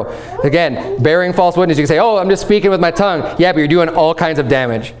arrow. Again, bearing false witness, you can say, oh, I'm just speaking with my tongue. Yeah, but you're doing all kinds of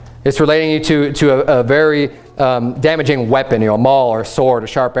damage. It's relating you to a very damaging weapon, you know, a maul or a sword, a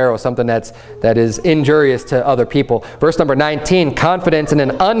sharp arrow, something that is injurious to other people. Verse number 19, confidence in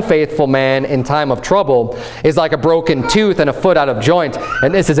an unfaithful man in time of trouble is like a broken tooth and a foot out of joint.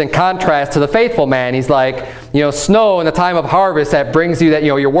 And this is in contrast to the faithful man. He's like, you know, snow in the time of harvest that brings you that, you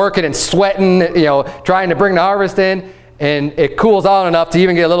know, you're working and sweating, you know, trying to bring the harvest in, and it cools out enough to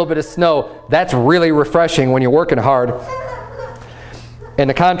even get a little bit of snow. That's really refreshing when you're working hard. And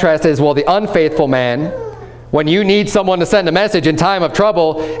the contrast is, well, the unfaithful man, when you need someone to send a message in time of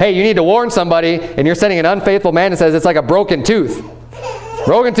trouble, hey, you need to warn somebody, and you're sending an unfaithful man that says it's like a broken tooth.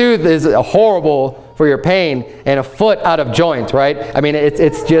 Broken tooth is horrible for your pain, and a foot out of joint, right? I mean,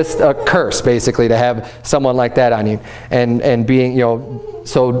 it's just a curse, basically, to have someone like that on you. And being, you know,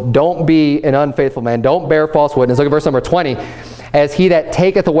 so don't be an unfaithful man. Don't bear false witness. Look at verse number 20. As he that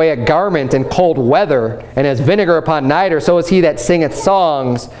taketh away a garment in cold weather, and as vinegar upon niter, so is he that singeth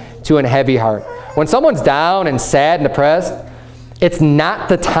songs to an heavy heart. When someone's down and sad and depressed, it's not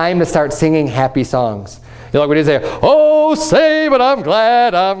the time to start singing happy songs. You know, like when you say, oh, say, but I'm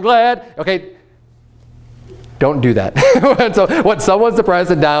glad, I'm glad. Okay, don't do that. So when someone's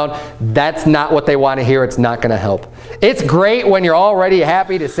depressed and down, that's not what they want to hear. It's not going to help. It's great when you're already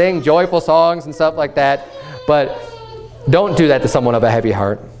happy to sing joyful songs and stuff like that, but don't do that to someone of a heavy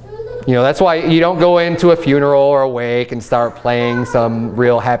heart. You know, that's why you don't go into a funeral or a wake and start playing some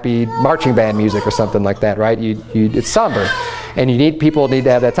real happy marching band music or something like that, right? It's somber, and people need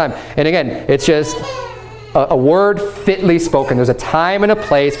to have that time. And again, it's just a word fitly spoken. There's a time and a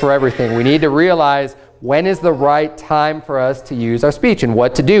place for everything. We need to realize when is the right time for us to use our speech and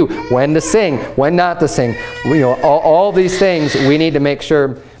what to do, when to sing, when not to sing. You know, all these things we need to make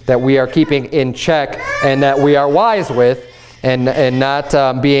sure that we are keeping in check and that we are wise with, and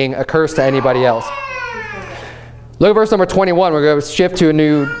not being a curse to anybody else. Look at verse number 21. We're going to shift to a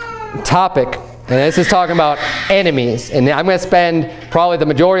new topic, and this is talking about enemies. And I'm going to spend probably the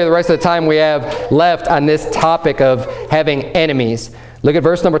majority of the rest of the time we have left on this topic of having enemies. Look at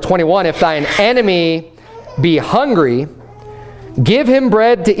verse number 21. If thine enemy be hungry, give him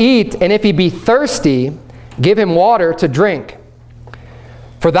bread to eat, and if he be thirsty, give him water to drink.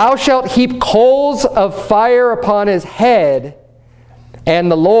 For thou shalt heap coals of fire upon his head, and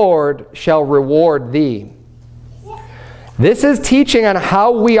the Lord shall reward thee. This is teaching on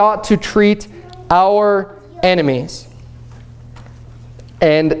how we ought to treat our enemies.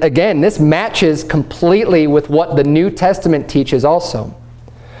 And again, this matches completely with what the New Testament teaches also.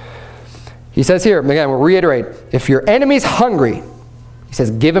 He says here, again, we'll reiterate, if your enemy's hungry, he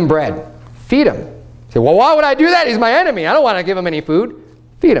says, give him bread. Feed him. You say, well, why would I do that? He's my enemy. I don't want to give him any food.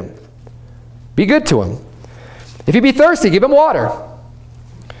 Feed him. Be good to him. If he be thirsty, give him water.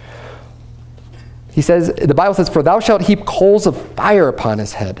 He says, the Bible says, for thou shalt heap coals of fire upon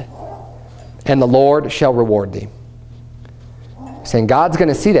his head, and the Lord shall reward thee. Saying God's going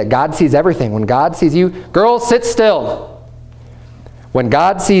to see that. God sees everything. When God sees you, girls, sit still. When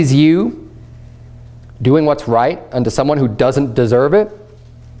God sees you doing what's right unto someone who doesn't deserve it,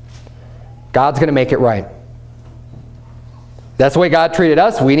 God's going to make it right. That's the way God treated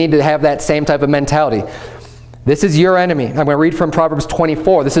us. We need to have that same type of mentality. This is your enemy. I'm going to read from Proverbs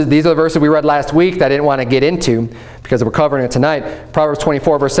 24. These are the verses we read last week that I didn't want to get into because we're covering it tonight. Proverbs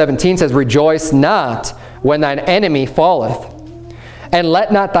 24 verse 17 says, rejoice not when thine enemy falleth, and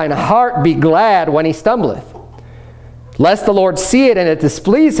let not thine heart be glad when he stumbleth. Lest the Lord see it and it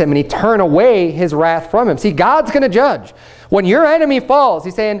displease him, and he turn away his wrath from him. See, God's going to judge. When your enemy falls,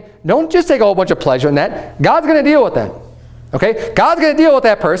 he's saying, don't just take a whole bunch of pleasure in that. God's going to deal with that. Okay? God's going to deal with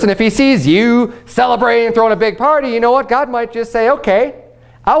that person. If he sees you celebrating, throwing a big party, you know what? God might just say, okay,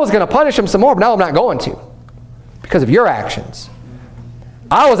 I was going to punish him some more, but now I'm not going to because of your actions.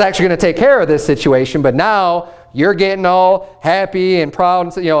 I was actually going to take care of this situation, but now you're getting all happy and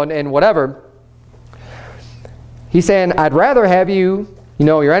proud, and whatever. He's saying, I'd rather have you,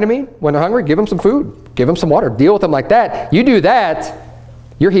 your enemy, when they're hungry, give them some food, give them some water, deal with them like that. You do that,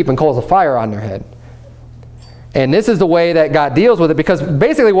 you're heaping coals of fire on their head. And this is the way that God deals with it, because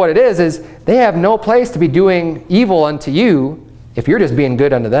basically what it is they have no place to be doing evil unto you if you're just being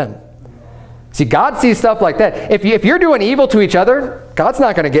good unto them. See, God sees stuff like that. If you're doing evil to each other, God's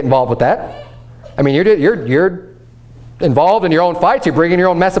not going to get involved with that. I mean, you're involved in your own fights. You're bringing your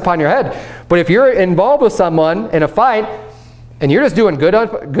own mess upon your head. But if you're involved with someone in a fight and you're just doing good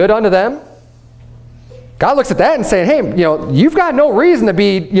unto them, God looks at that and saying, hey, you've got no reason to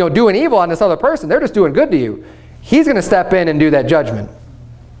be doing evil on this other person. They're just doing good to you. He's going to step in and do that judgment.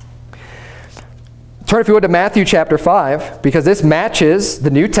 Turn, if you would, to Matthew chapter 5, because this matches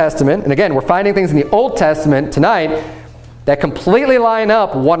the New Testament. And again, we're finding things in the Old Testament tonight that completely line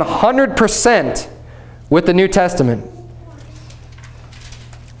up 100% with the New Testament.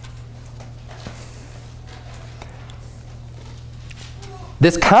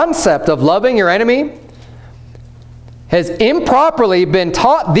 This concept of loving your enemy has improperly been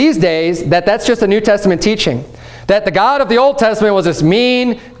taught these days that that's just a New Testament teaching. That the God of the Old Testament was this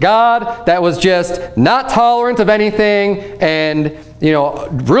mean God that was just not tolerant of anything and,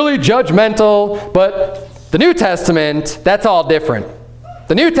 really judgmental. But the New Testament, that's all different.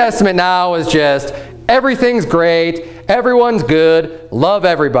 The New Testament now is just everything's great, everyone's good, love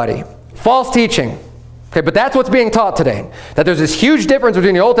everybody. False teaching. Okay, but that's what's being taught today. That there's this huge difference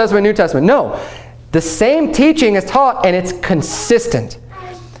between the Old Testament and New Testament. No. The same teaching is taught, and it's consistent.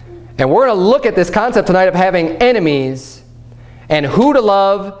 And we're going to look at this concept tonight of having enemies and who to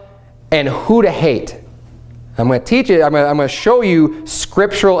love and who to hate. I'm going to teach it. I'm going to show you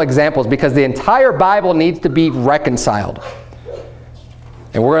scriptural examples because the entire Bible needs to be reconciled.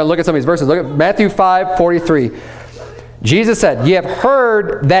 And we're going to look at some of these verses. Look at Matthew 5:43. Jesus said, ye have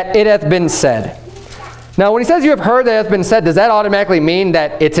heard that it hath been said. Now, when he says you have heard that it hath been said, does that automatically mean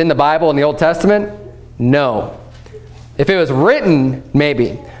that it's in the Bible in the Old Testament? No. If it was written,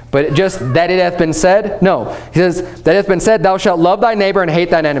 maybe. But just that it hath been said? No. He says, that it hath been said, thou shalt love thy neighbor and hate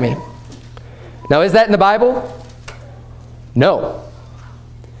thine enemy. Now, is that in the Bible? No.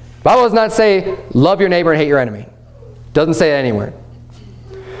 The Bible does not say, love your neighbor and hate your enemy. It doesn't say it anywhere.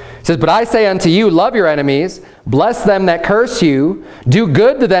 It says, but I say unto you, love your enemies, bless them that curse you, do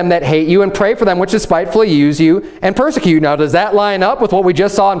good to them that hate you, and pray for them which despitefully use you and persecute you. Now, does that line up with what we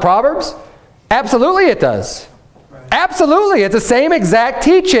just saw in Proverbs? Absolutely it does. Absolutely. It's the same exact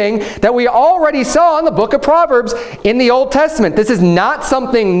teaching that we already saw in the book of Proverbs in the Old Testament. This is not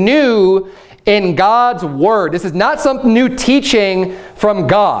something new in God's Word. This is not some new teaching from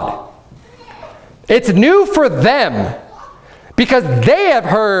God. It's new for them because they have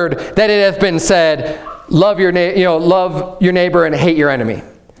heard that it hath been said, love your neighbor and hate your enemy.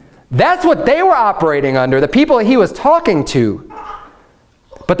 That's what they were operating under, the people he was talking to.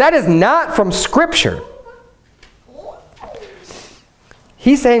 But that is not from Scripture.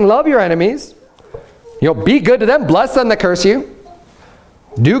 He's saying, love your enemies. Be good to them. Bless them that curse you.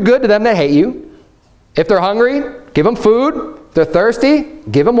 Do good to them that hate you. If they're hungry, give them food. If they're thirsty,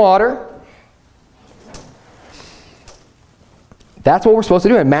 give them water. That's what we're supposed to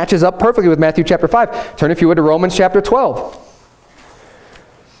do. It matches up perfectly with Matthew chapter 5. Turn, if you would, to Romans chapter 12.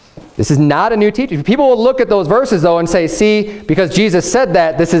 This is not a new teaching. People will look at those verses, though, and say, see, because Jesus said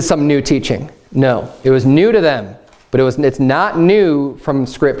that, this is some new teaching. No, it was new to them, but it's not new from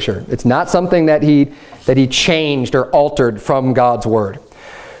Scripture. It's not something that he changed or altered from God's Word.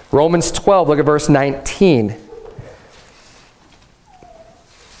 Romans 12, look at verse 19.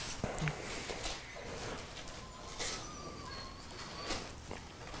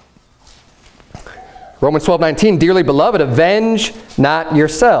 Romans 12:19, dearly beloved, avenge not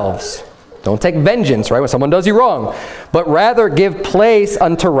yourselves. Don't take vengeance, right, when someone does you wrong. But rather give place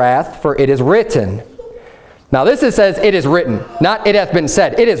unto wrath, for it is written. Now this says it is written, not it hath been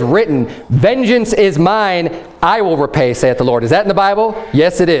said. It is written, vengeance is mine, I will repay, saith the Lord. Is that in the Bible?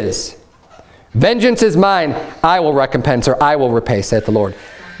 Yes, it is. Vengeance is mine, I will recompense, or I will repay, saith the Lord.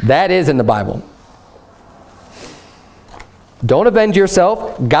 That is in the Bible. Don't avenge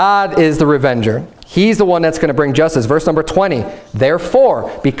yourself. God is the revenger. He's the one that's going to bring justice. Verse number 20.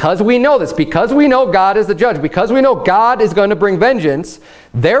 Therefore, because we know this, because we know God is the judge, because we know God is going to bring vengeance,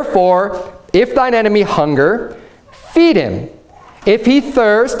 therefore, if thine enemy hunger, feed him. If he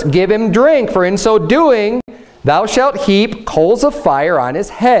thirst, give him drink. For in so doing, thou shalt heap coals of fire on his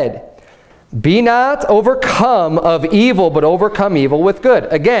head. Be not overcome of evil, but overcome evil with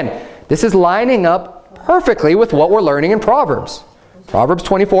good. Again, this is lining up perfectly with what we're learning in Proverbs. Proverbs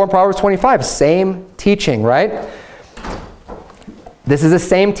 24 and Proverbs 25, same teaching, right? This is the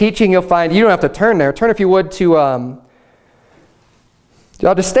same teaching you'll find. You don't have to turn there. Turn, if you would, to, I'll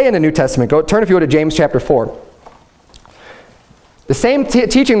just stay in the New Testament. Turn, if you would, to James chapter 4. The same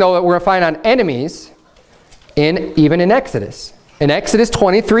teaching, though, that we're going to find on enemies even in Exodus. In Exodus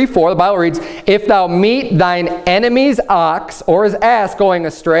 23:4, the Bible reads, if thou meet thine enemy's ox or his ass going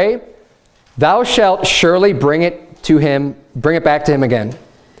astray, thou shalt surely bring it back to him again.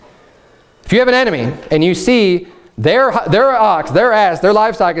 If you have an enemy and you see their ox, their ass, their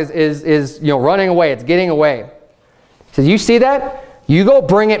livestock is running away, it's getting away. So you see that? You go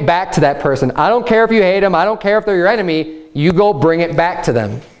bring it back to that person. I don't care if you hate them. I don't care if they're your enemy. You go bring it back to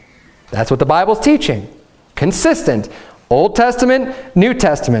them. That's what the Bible's teaching. Consistent. Old Testament, New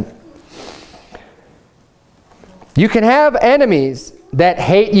Testament. You can have enemies that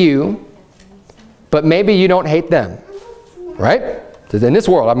hate you, but maybe you don't hate them, right? In this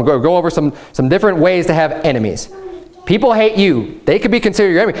world, I'm going to go over some different ways to have enemies. People hate you. They could be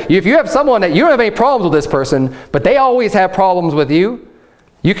considered your enemy. If you have someone that you don't have any problems with this person, but they always have problems with you,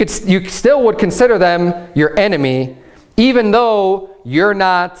 you still would consider them your enemy, even though you're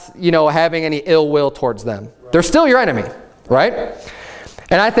not, having any ill will towards them. They're still your enemy, right?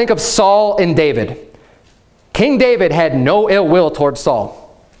 And I think of Saul and David. King David had no ill will towards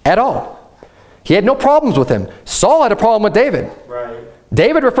Saul at all. He had no problems with him. Saul had a problem with David. Right.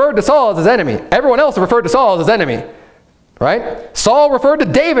 David referred to Saul as his enemy. Everyone else referred to Saul as his enemy. Right? Saul referred to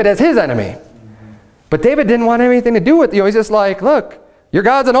David as his enemy. But David didn't want anything to do with he's just like, look, you're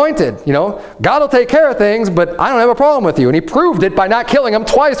God's anointed. God will take care of things, but I don't have a problem with you. And he proved it by not killing him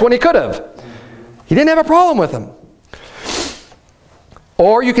twice when he could have. He didn't have a problem with him.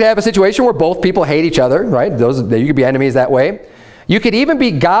 Or you could have a situation where both people hate each other, right? You could be enemies that way. You could even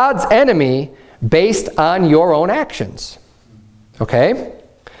be God's enemy based on your own actions. Okay?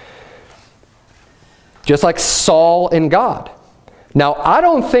 Just like Saul and God. Now, I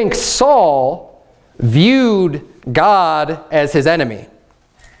don't think Saul viewed God as his enemy.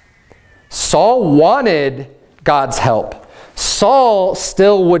 Saul wanted God's help. Saul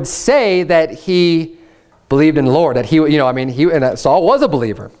still would say that he believed in the Lord, that and Saul was a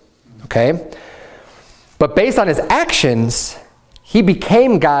believer. Okay? But based on his actions, he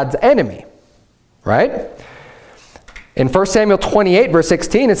became God's enemy. Right? In 1 Samuel 28, verse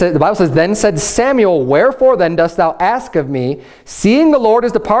 16, the Bible says, then said Samuel, wherefore then dost thou ask of me, seeing the Lord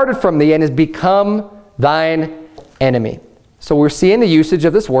is departed from thee and is become thine enemy. So we're seeing the usage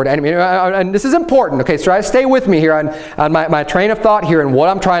of this word enemy. And this is important. Okay, so try to stay with me here on my train of thought here and what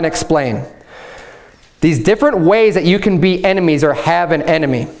I'm trying to explain. These different ways that you can be enemies or have an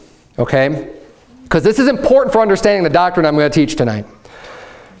enemy. Okay? Because this is important for understanding the doctrine I'm going to teach tonight.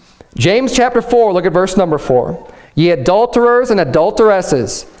 James chapter 4, look at verse number 4. Ye adulterers and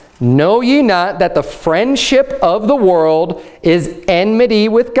adulteresses, know ye not that the friendship of the world is enmity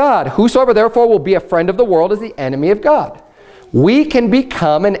with God? Whosoever therefore will be a friend of the world is the enemy of God. We can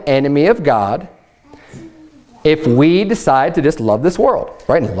become an enemy of God if we decide to just love this world,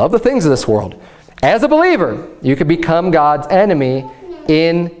 right? And love the things of this world. As a believer, you can become God's enemy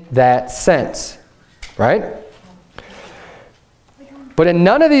in that sense, right? But in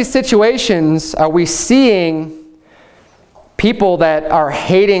none of these situations are we seeing people that are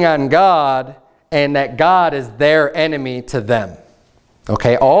hating on God and that God is their enemy to them.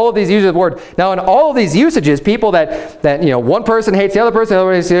 Okay, all of these uses of the word. Now, in all of these usages, people that one person hates the other person, the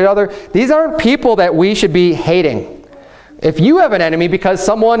other hates the other, these aren't people that we should be hating. If you have an enemy because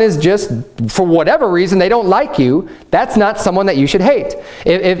someone is just, for whatever reason, they don't like you, that's not someone that you should hate.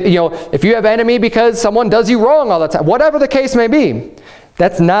 If you have an enemy because someone does you wrong all the time, whatever the case may be,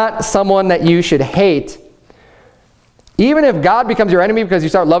 that's not someone that you should hate. Even if God becomes your enemy because you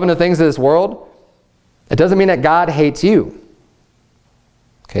start loving the things of this world, it doesn't mean that God hates you.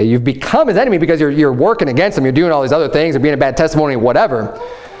 Okay, you've become his enemy because you're working against him, you're doing all these other things, or being a bad testimony, whatever.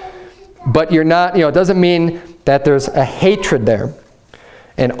 But you're not, it doesn't mean that there's a hatred there.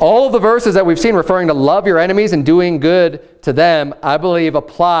 And all of the verses that we've seen referring to love your enemies and doing good to them, I believe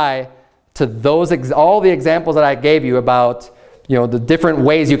apply to those all the examples that I gave you about, the different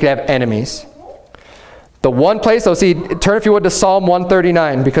ways you can have enemies. The one place, turn if you would to Psalm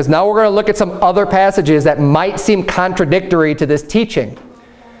 139, because now we're going to look at some other passages that might seem contradictory to this teaching.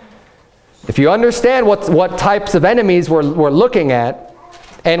 If you understand what types of enemies we're looking at,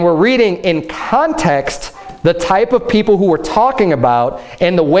 and we're reading in context the type of people who we're talking about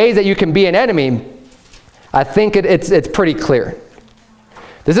and the ways that you can be an enemy, I think it's pretty clear.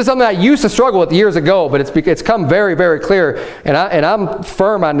 This is something I used to struggle with years ago, but it's come very, very clear, and I'm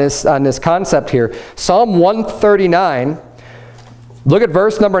firm on this concept here. Psalm 139, look at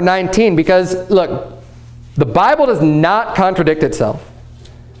verse number 19, because look, the Bible does not contradict itself.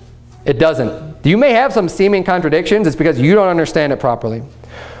 It doesn't. You may have some seeming contradictions. It's because you don't understand it properly.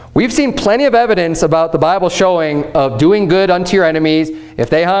 We've seen plenty of evidence about the Bible showing of doing good unto your enemies. If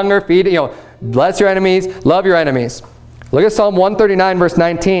they hunger, feed, bless your enemies, love your enemies. Look at Psalm 139, verse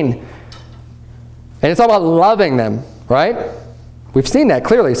 19. And it's all about loving them, right? We've seen that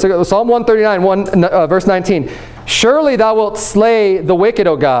clearly. So Psalm 139, verse 19. Surely thou wilt slay the wicked,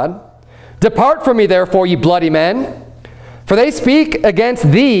 O God. Depart from me, therefore, ye bloody men. For they speak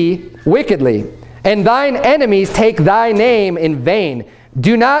against thee wickedly, and thine enemies take thy name in vain.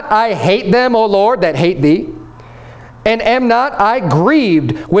 Do not I hate them, O Lord, that hate thee? And am not I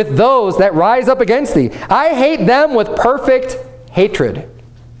grieved with those that rise up against thee? I hate them with perfect hatred.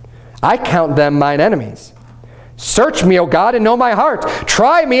 I count them mine enemies. Search me, O God, and know my heart.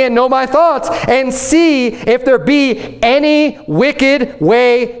 Try me and know my thoughts, and see if there be any wicked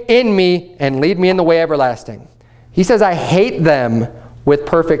way in me, and lead me in the way everlasting. He says, I hate them with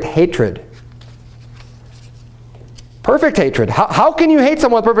perfect hatred. Perfect hatred. How can you hate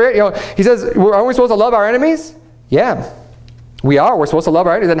someone with perfect hatred? He says, aren't we supposed to love our enemies? Yeah, we are. We're supposed to love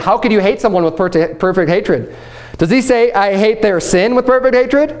our enemies. Then how can you hate someone with perfect hatred? Does he say, I hate their sin with perfect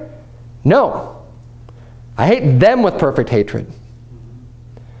hatred? No. I hate them with perfect hatred.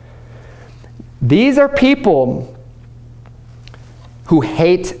 These are people who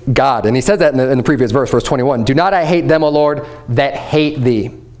hate God. And he says that in the previous verse, verse 21. Do not I hate them, O Lord, that hate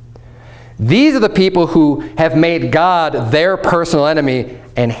thee. These are the people who have made God their personal enemy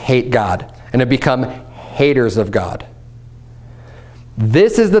and hate God and have become haters of God.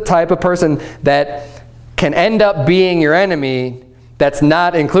 This is the type of person that can end up being your enemy that's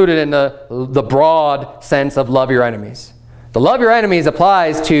not included in the broad sense of love your enemies. The love your enemies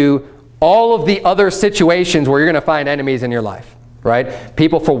applies to all of the other situations where you're going to find enemies in your life. Right?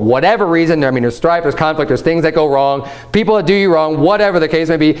 People, for whatever reason, there's strife, there's conflict, there's things that go wrong, people that do you wrong, whatever the case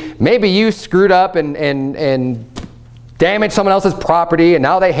may be. Maybe you screwed up and damaged someone else's property, and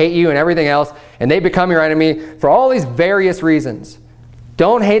now they hate you and everything else, and they become your enemy for all these various reasons.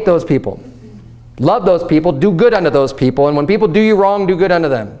 Don't hate those people. Love those people. Do good unto those people. And when people do you wrong, do good unto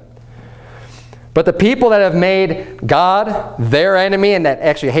them. But the people that have made God their enemy and that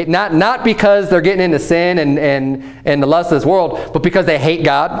actually hate, not because they're getting into sin and the lust of this world, but because they hate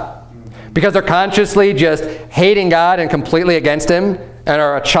God, because they're consciously just hating God and completely against him and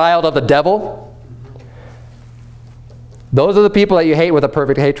are a child of the devil. Those are the people that you hate with a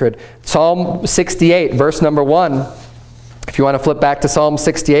perfect hatred. Psalm 68, verse number 1. If you want to flip back to Psalm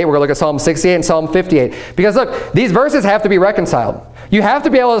 68, we're going to look at Psalm 68 and Psalm 58. Because look, these verses have to be reconciled. You have to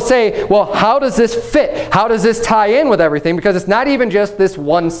be able to say, well, how does this fit? How does this tie in with everything? Because it's not even just this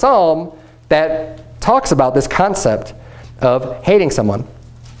one psalm that talks about this concept of hating someone.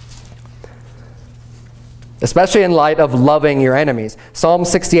 Especially in light of loving your enemies. Psalm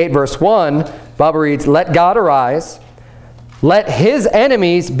 68 verse 1, Bible reads, let God arise, let his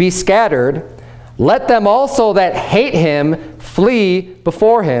enemies be scattered, let them also that hate him flee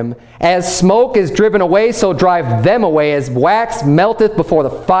before him. As smoke is driven away, so drive them away. As wax melteth before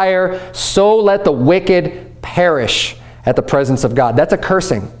the fire, so let the wicked perish at the presence of God. That's a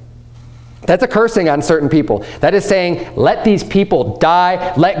cursing. That's a cursing on certain people. That is saying, let these people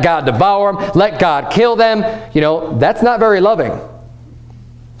die, let God devour them, let God kill them. You know, that's not very loving.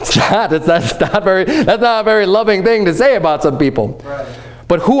 It's not. That's not a very loving thing to say about some people. Right.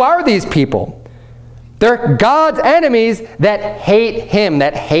 But who are these people? They're God's enemies that hate Him,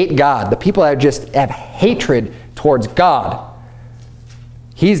 that hate God. The people that just have hatred towards God.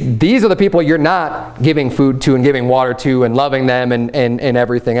 These are the people you're not giving food to and giving water to and loving them and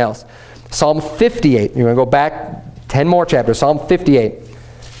everything else. Psalm 58. You're going to go back 10 more chapters. Psalm 58,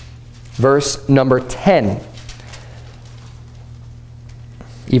 verse number 10.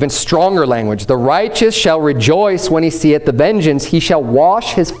 Even stronger language. The righteous shall rejoice when he seeth the vengeance. He shall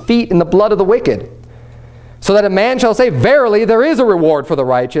wash his feet in the blood of the wicked. So that a man shall say, verily there is a reward for the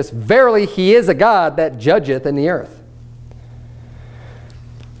righteous. Verily he is a God that judgeth in the earth.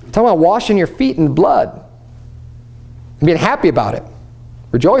 I'm talking about washing your feet in blood. And being happy about it.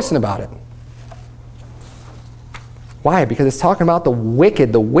 Rejoicing about it. Why? Because it's talking about the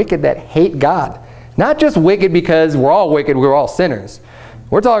wicked that hate God. Not just wicked because we're all wicked, we're all sinners.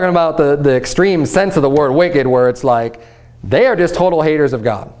 We're talking about the extreme sense of the word wicked, where it's like they are just total haters of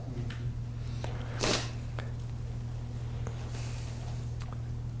God.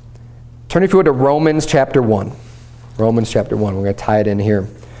 Turn if you would to Romans chapter 1. Romans chapter 1. We're going to tie it in here.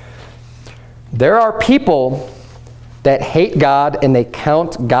 There are people that hate God and they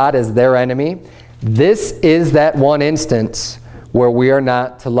count God as their enemy. This is that one instance where we are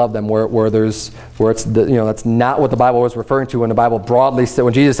not to love them, where it's that's not what the Bible was referring to when the Bible broadly said,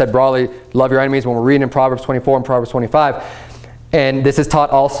 when Jesus said broadly, love your enemies, when we're reading in Proverbs 24 and Proverbs 25. And this is taught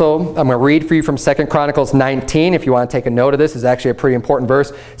also, I'm going to read for you from 2 Chronicles 19. If you want to take a note of this, it's actually a pretty important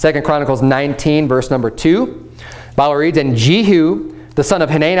verse. 2 Chronicles 19, verse number 2. The Bible reads, and Jehu, the son of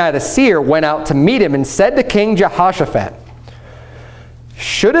Hanani the seer, went out to meet him and said to King Jehoshaphat,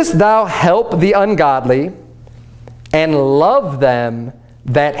 shouldest thou help the ungodly and love them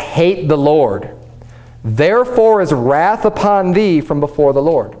that hate the Lord? Therefore is wrath upon thee from before the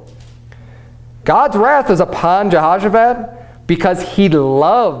Lord. God's wrath is upon Jehoshaphat because he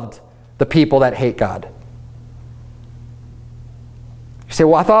loved the people that hate God. You say,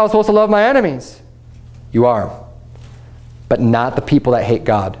 well, I thought I was supposed to love my enemies. You are, but not the people that hate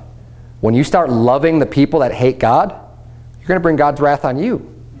God. When you start loving the people that hate God, you're going to bring God's wrath on you.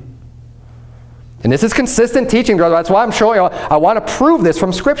 And this is consistent teaching, brother. That's why I'm showing you. I want to prove this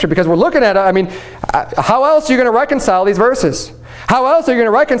from Scripture, because we're looking at it. I mean, how else are you going to reconcile these verses? How else are you going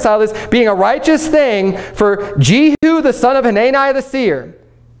to reconcile this being a righteous thing for Jehu, the son of Hanani the seer,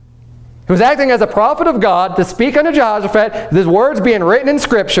 who was acting as a prophet of God, to speak unto Jehoshaphat, these words being written in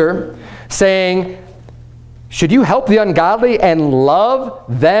Scripture, saying, should you help the ungodly and love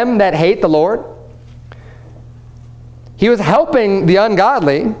them that hate the Lord? He was helping the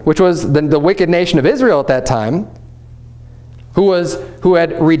ungodly, which was the wicked nation of Israel at that time, who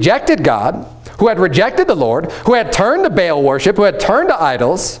had rejected God, who had rejected the Lord, who had turned to Baal worship, who had turned to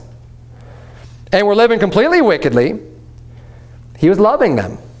idols, and were living completely wickedly. He was loving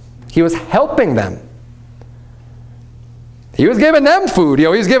them. He was helping them. He was giving them food. He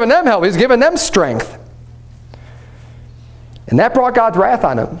was giving them help. He was giving them strength. And that brought God's wrath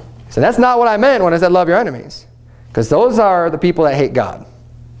on him. So that's not what I meant when I said love your enemies. Because those are the people that hate God.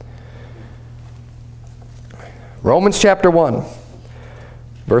 Romans chapter 1,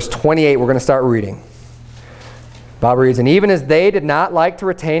 verse 28, we're going to start reading. Bob reads, and even as they did not like to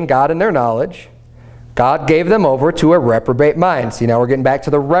retain God in their knowledge, God gave them over to a reprobate mind. See, now we're getting back to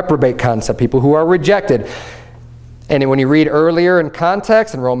the reprobate concept, people who are rejected. And when you read earlier in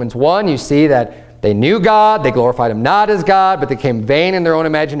context in Romans 1, you see that they knew God, they glorified Him not as God, but they became vain in their own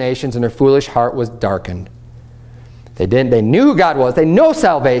imaginations, and their foolish heart was darkened. They knew who God was. They know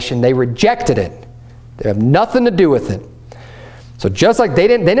salvation. They rejected it. They have nothing to do with it. So just like they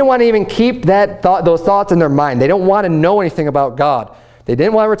didn't want to even keep those thoughts in their mind. They don't want to know anything about God. They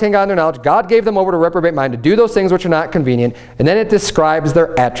didn't want to retain God in their knowledge. God gave them over to reprobate mind to do those things which are not convenient. And then it describes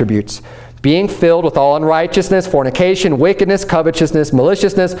their attributes. Being filled with all unrighteousness, fornication, wickedness, covetousness,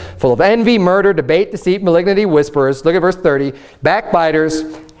 maliciousness, full of envy, murder, debate, deceit, malignity, whisperers. Look at verse 30. Backbiters,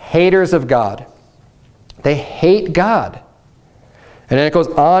 haters of God. They hate God. And then it goes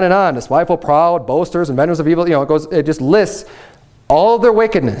on and on. Despiteful, proud, boasters, inventors of evil. It just lists all of their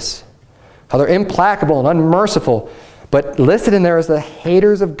wickedness. How they're implacable and unmerciful. But listed in there as the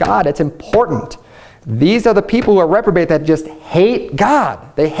haters of God. It's important. These are the people who are reprobate that just hate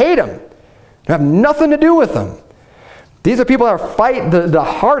God. They hate Him. They have nothing to do with Him. These are people that fight the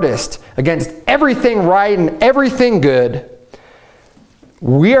hardest against everything right and everything good.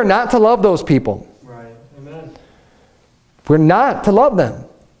 We are not to love those people. We're not to love them.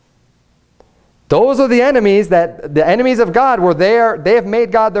 Those are the enemies the enemies of God, where they have made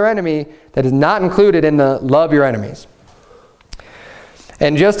God their enemy. That is not included in the love your enemies.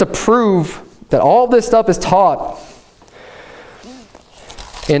 And just to prove that all this stuff is taught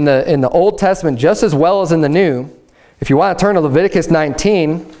in the Old Testament just as well as in the New, if you want to turn to Leviticus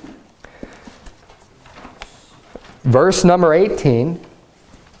 19, verse number 18.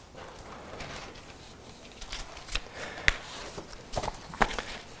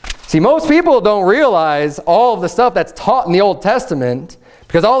 See, most people don't realize all of the stuff that's taught in the Old Testament,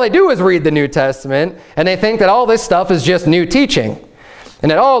 because all they do is read the New Testament, and they think that all this stuff is just new teaching. And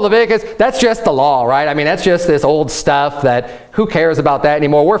that, oh, Leviticus, that's just the law, right? I mean, that's just this old stuff that who cares about that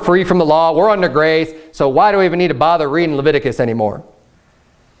anymore? We're free from the law. We're under grace. So why do we even need to bother reading Leviticus anymore?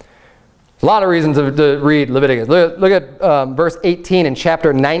 A lot of reasons to read Leviticus. Look at verse 18 in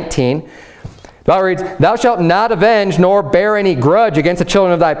chapter 19. The Bible reads, "Thou shalt not avenge nor bear any grudge against the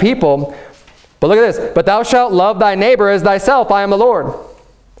children of thy people." But look at this. "But thou shalt love thy neighbor as thyself. I am the Lord."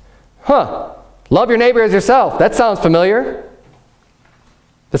 Love your neighbor as yourself. That sounds familiar.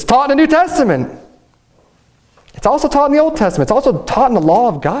 It's taught in the New Testament. It's also taught in the Old Testament. It's also taught in the law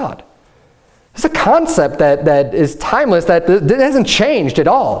of God. It's a concept that is timeless, that hasn't changed at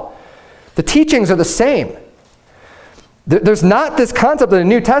all. The teachings are the same. There's not this concept in the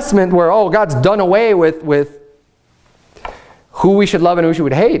New Testament where, oh, God's done away with who we should love and who we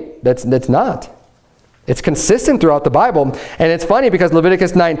should hate. That's not. It's consistent throughout the Bible. And it's funny because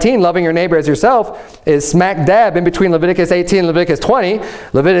Leviticus 19, loving your neighbor as yourself, is smack dab in between Leviticus 18 and Leviticus 20.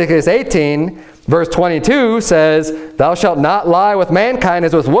 Leviticus 18, verse 22 says, "Thou shalt not lie with mankind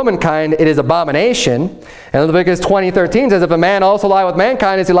as with womankind, it is abomination." And Leviticus 20:13 says, "If a man also lie with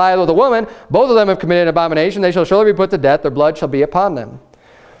mankind as he lieth with a woman, both of them have committed an abomination, they shall surely be put to death, their blood shall be upon them."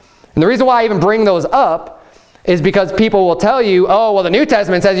 And the reason why I even bring those up is because people will tell you, oh, well, the New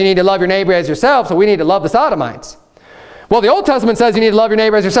Testament says you need to love your neighbor as yourself, so we need to love the Sodomites. Well, the Old Testament says you need to love your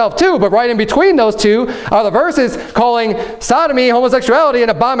neighbor as yourself too, but right in between those two are the verses calling sodomy, homosexuality,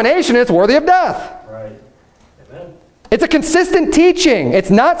 an abomination, and it's worthy of death. Right. Amen. It's a consistent teaching. It's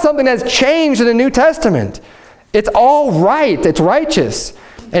not something that's changed in the New Testament. It's all right. It's righteous.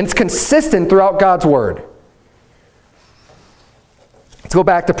 And it's consistent throughout God's Word. Let's go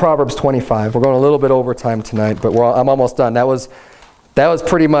back to Proverbs 25. We're going a little bit over time tonight, but I'm almost done. That was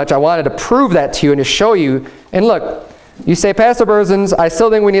pretty much, I wanted to prove that to you and to show you. And look, you say, Pastor Berzins, I still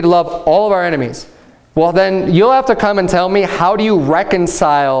think we need to love all of our enemies. Well, then you'll have to come and tell me, how do you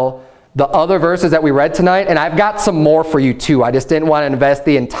reconcile the other verses that we read tonight? And I've got some more for you too. I just didn't want to invest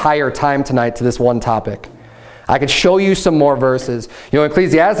the entire time tonight to this one topic. I could show you some more verses. You know, in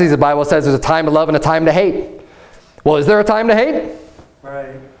Ecclesiastes, the Bible says there's a time to love and a time to hate. Well, is there a time to hate?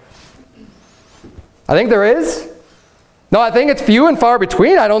 Right. I think there is. No, I think it's few and far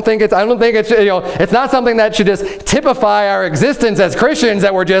between. I don't think it's, you know, it's not something that should just typify our existence as Christians,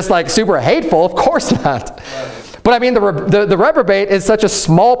 that we're just like super hateful. Of course not. Right. But I mean, the reprobate is such a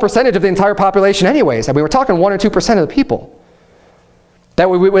small percentage of the entire population anyways. I mean, we're talking 1 or 2% of the people that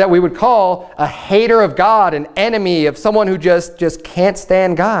we would call a hater of God, an enemy, of someone who just can't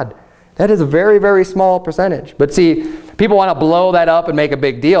stand God. That is a very, very small percentage. But see, people want to blow that up and make a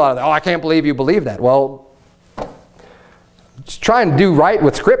big deal out of it. Oh, I can't believe you believe that. Well, just try and do right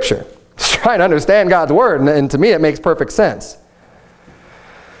with Scripture. Just try and understand God's Word. And to me, it makes perfect sense.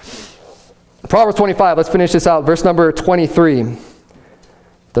 Proverbs 25, let's finish this out. Verse number 23.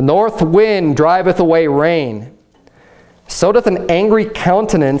 "The north wind driveth away rain. So doth an angry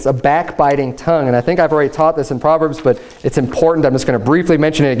countenance a backbiting tongue." And I think I've already taught this in Proverbs, but it's important. I'm just going to briefly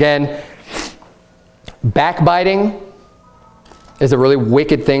mention it again. Backbiting is a really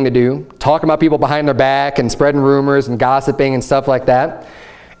wicked thing to do. Talking about people behind their back and spreading rumors and gossiping and stuff like that.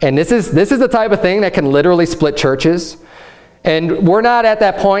 And this is the type of thing that can literally split churches. And we're not at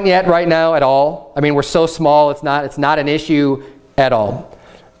that point yet right now at all. I mean, we're so small, it's not an issue at all.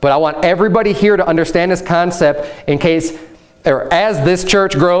 But I want everybody here to understand this concept in case, or as this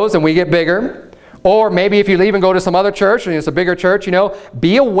church grows and we get bigger, or maybe if you leave and go to some other church and it's a bigger church, you know,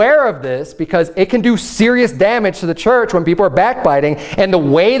 be aware of this, because it can do serious damage to the church when people are backbiting. And the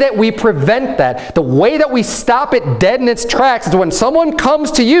way that we prevent that, the way that we stop it dead in its tracks, is when someone comes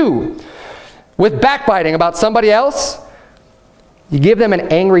to you with backbiting about somebody else, you give them an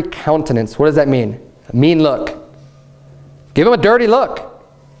angry countenance. What does that mean? A mean look. Give them a dirty look.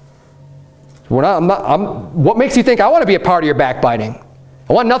 What makes you think I want to be a part of your backbiting?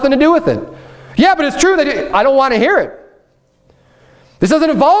 I want nothing to do with it. Yeah, but it's true that I don't want to hear it. This doesn't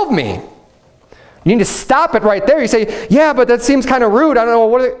involve me. You need to stop it right there. You say, yeah, but that seems kind of rude. I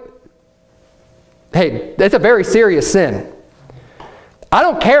don't know. Hey, that's a very serious sin. I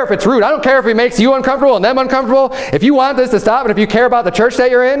don't care if it's rude. I don't care if it makes you uncomfortable and them uncomfortable. If you want this to stop and if you care about the church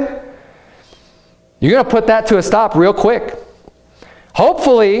that you're in, you're going to put that to a stop real quick.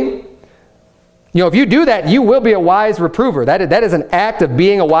 Hopefully, if you do that, you will be a wise reprover. That is an act of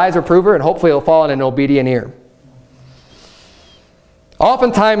being a wise reprover, and hopefully it'll fall in an obedient ear.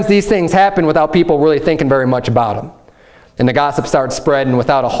 Oftentimes these things happen without people really thinking very much about them. And the gossip starts spreading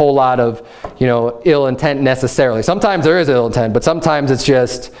without a whole lot of, ill intent necessarily. Sometimes there is ill intent, but sometimes it's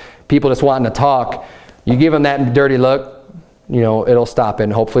just people just wanting to talk. You give them that dirty look, it'll stop,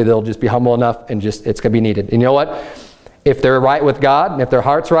 and hopefully they'll just be humble enough, and it's going to be needed. And you know what? If they're right with God, and if their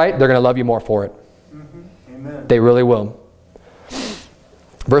heart's right, they're going to love you more for it. Amen. They really will.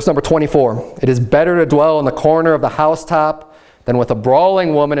 Verse number 24. It is better to dwell in the corner of the housetop than with a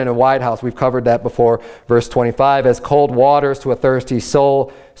brawling woman in a wide house. We've covered that before. Verse 25. As cold waters to a thirsty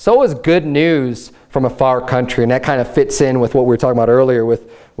soul, so is good news from a far country. And that kind of fits in with what we were talking about earlier with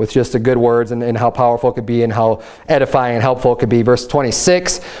just the good words and how powerful it could be and how edifying and helpful it could be. Verse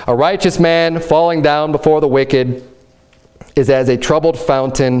 26. A righteous man falling down before the wicked is as a troubled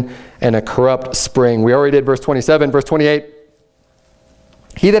fountain and a corrupt spring. We already did verse 27. Verse 28.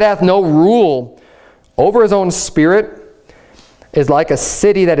 He that hath no rule over his own spirit is like a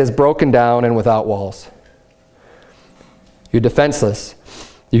city that is broken down and without walls. You're defenseless.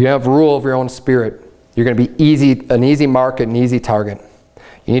 You have rule over your own spirit. You're going to be an easy market, an easy target.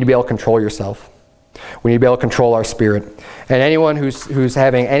 You need to be able to control yourself. We need to be able to control our spirit. And anyone who's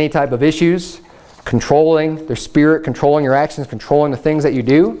having any type of issues, controlling their spirit, controlling your actions, controlling the things that you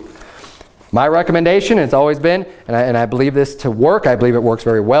do, my recommendation, it's always been, and I believe this to work, I believe it works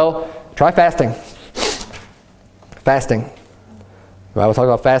very well, try fasting. Fasting. I will talk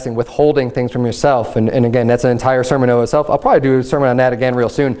about fasting, withholding things from yourself. And again, that's an entire sermon in itself. I'll probably do a sermon on that again real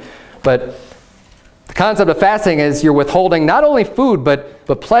soon. But the concept of fasting is you're withholding not only food, but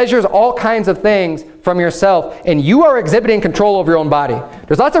pleasures, all kinds of things from yourself. And you are exhibiting control over your own body.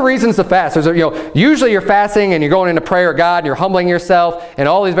 There's lots of reasons to fast. Usually you're fasting and you're going into prayer to God and you're humbling yourself and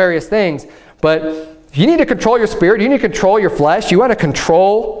all these various things. But you need to control your spirit. You need to control your flesh. You want to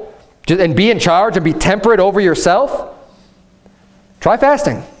control and be in charge and be temperate over yourself. Try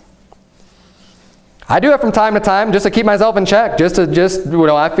fasting. I do it from time to time just to keep myself in check.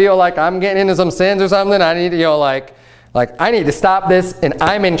 I feel like I'm getting into some sins or something. I need to, I need to stop this, and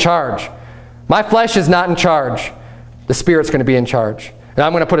I'm in charge. My flesh is not in charge. The Spirit's going to be in charge. And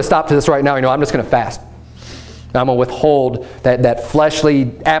I'm going to put a stop to this right now. I'm just going to fast. And I'm going to withhold that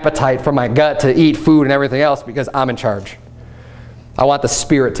fleshly appetite from my gut to eat food and everything else because I'm in charge. I want the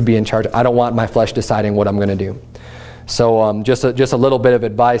Spirit to be in charge. I don't want my flesh deciding what I'm going to do. So just a little bit of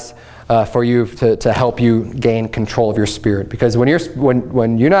advice for you to help you gain control of your spirit. Because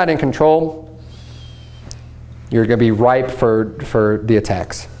when you're not in control, you're going to be ripe for the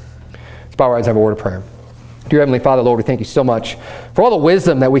attacks. Let's bow our heads and have a word of prayer. Dear Heavenly Father, Lord, we thank you so much for all the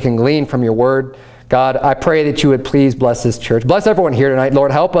wisdom that we can glean from your word. God, I pray that you would please bless this church. Bless everyone here tonight,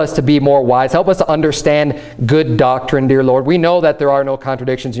 Lord. Help us to be more wise. Help us to understand good doctrine, dear Lord. We know that there are no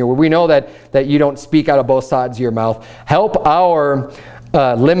contradictions in your word. We know that you don't speak out of both sides of your mouth. Help our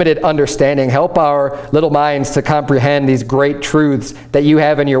limited understanding. Help our little minds to comprehend these great truths that you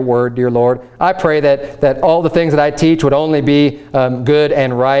have in your word, dear Lord. I pray that all the things that I teach would only be good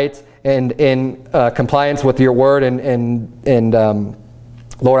and right and in compliance with your word and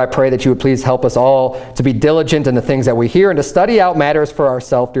Lord, I pray that you would please help us all to be diligent in the things that we hear and to study out matters for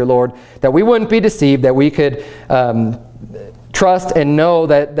ourselves, dear Lord, that we wouldn't be deceived, that we could trust and know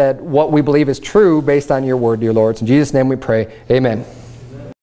that what we believe is true based on your word, dear Lord. In Jesus' name we pray. Amen.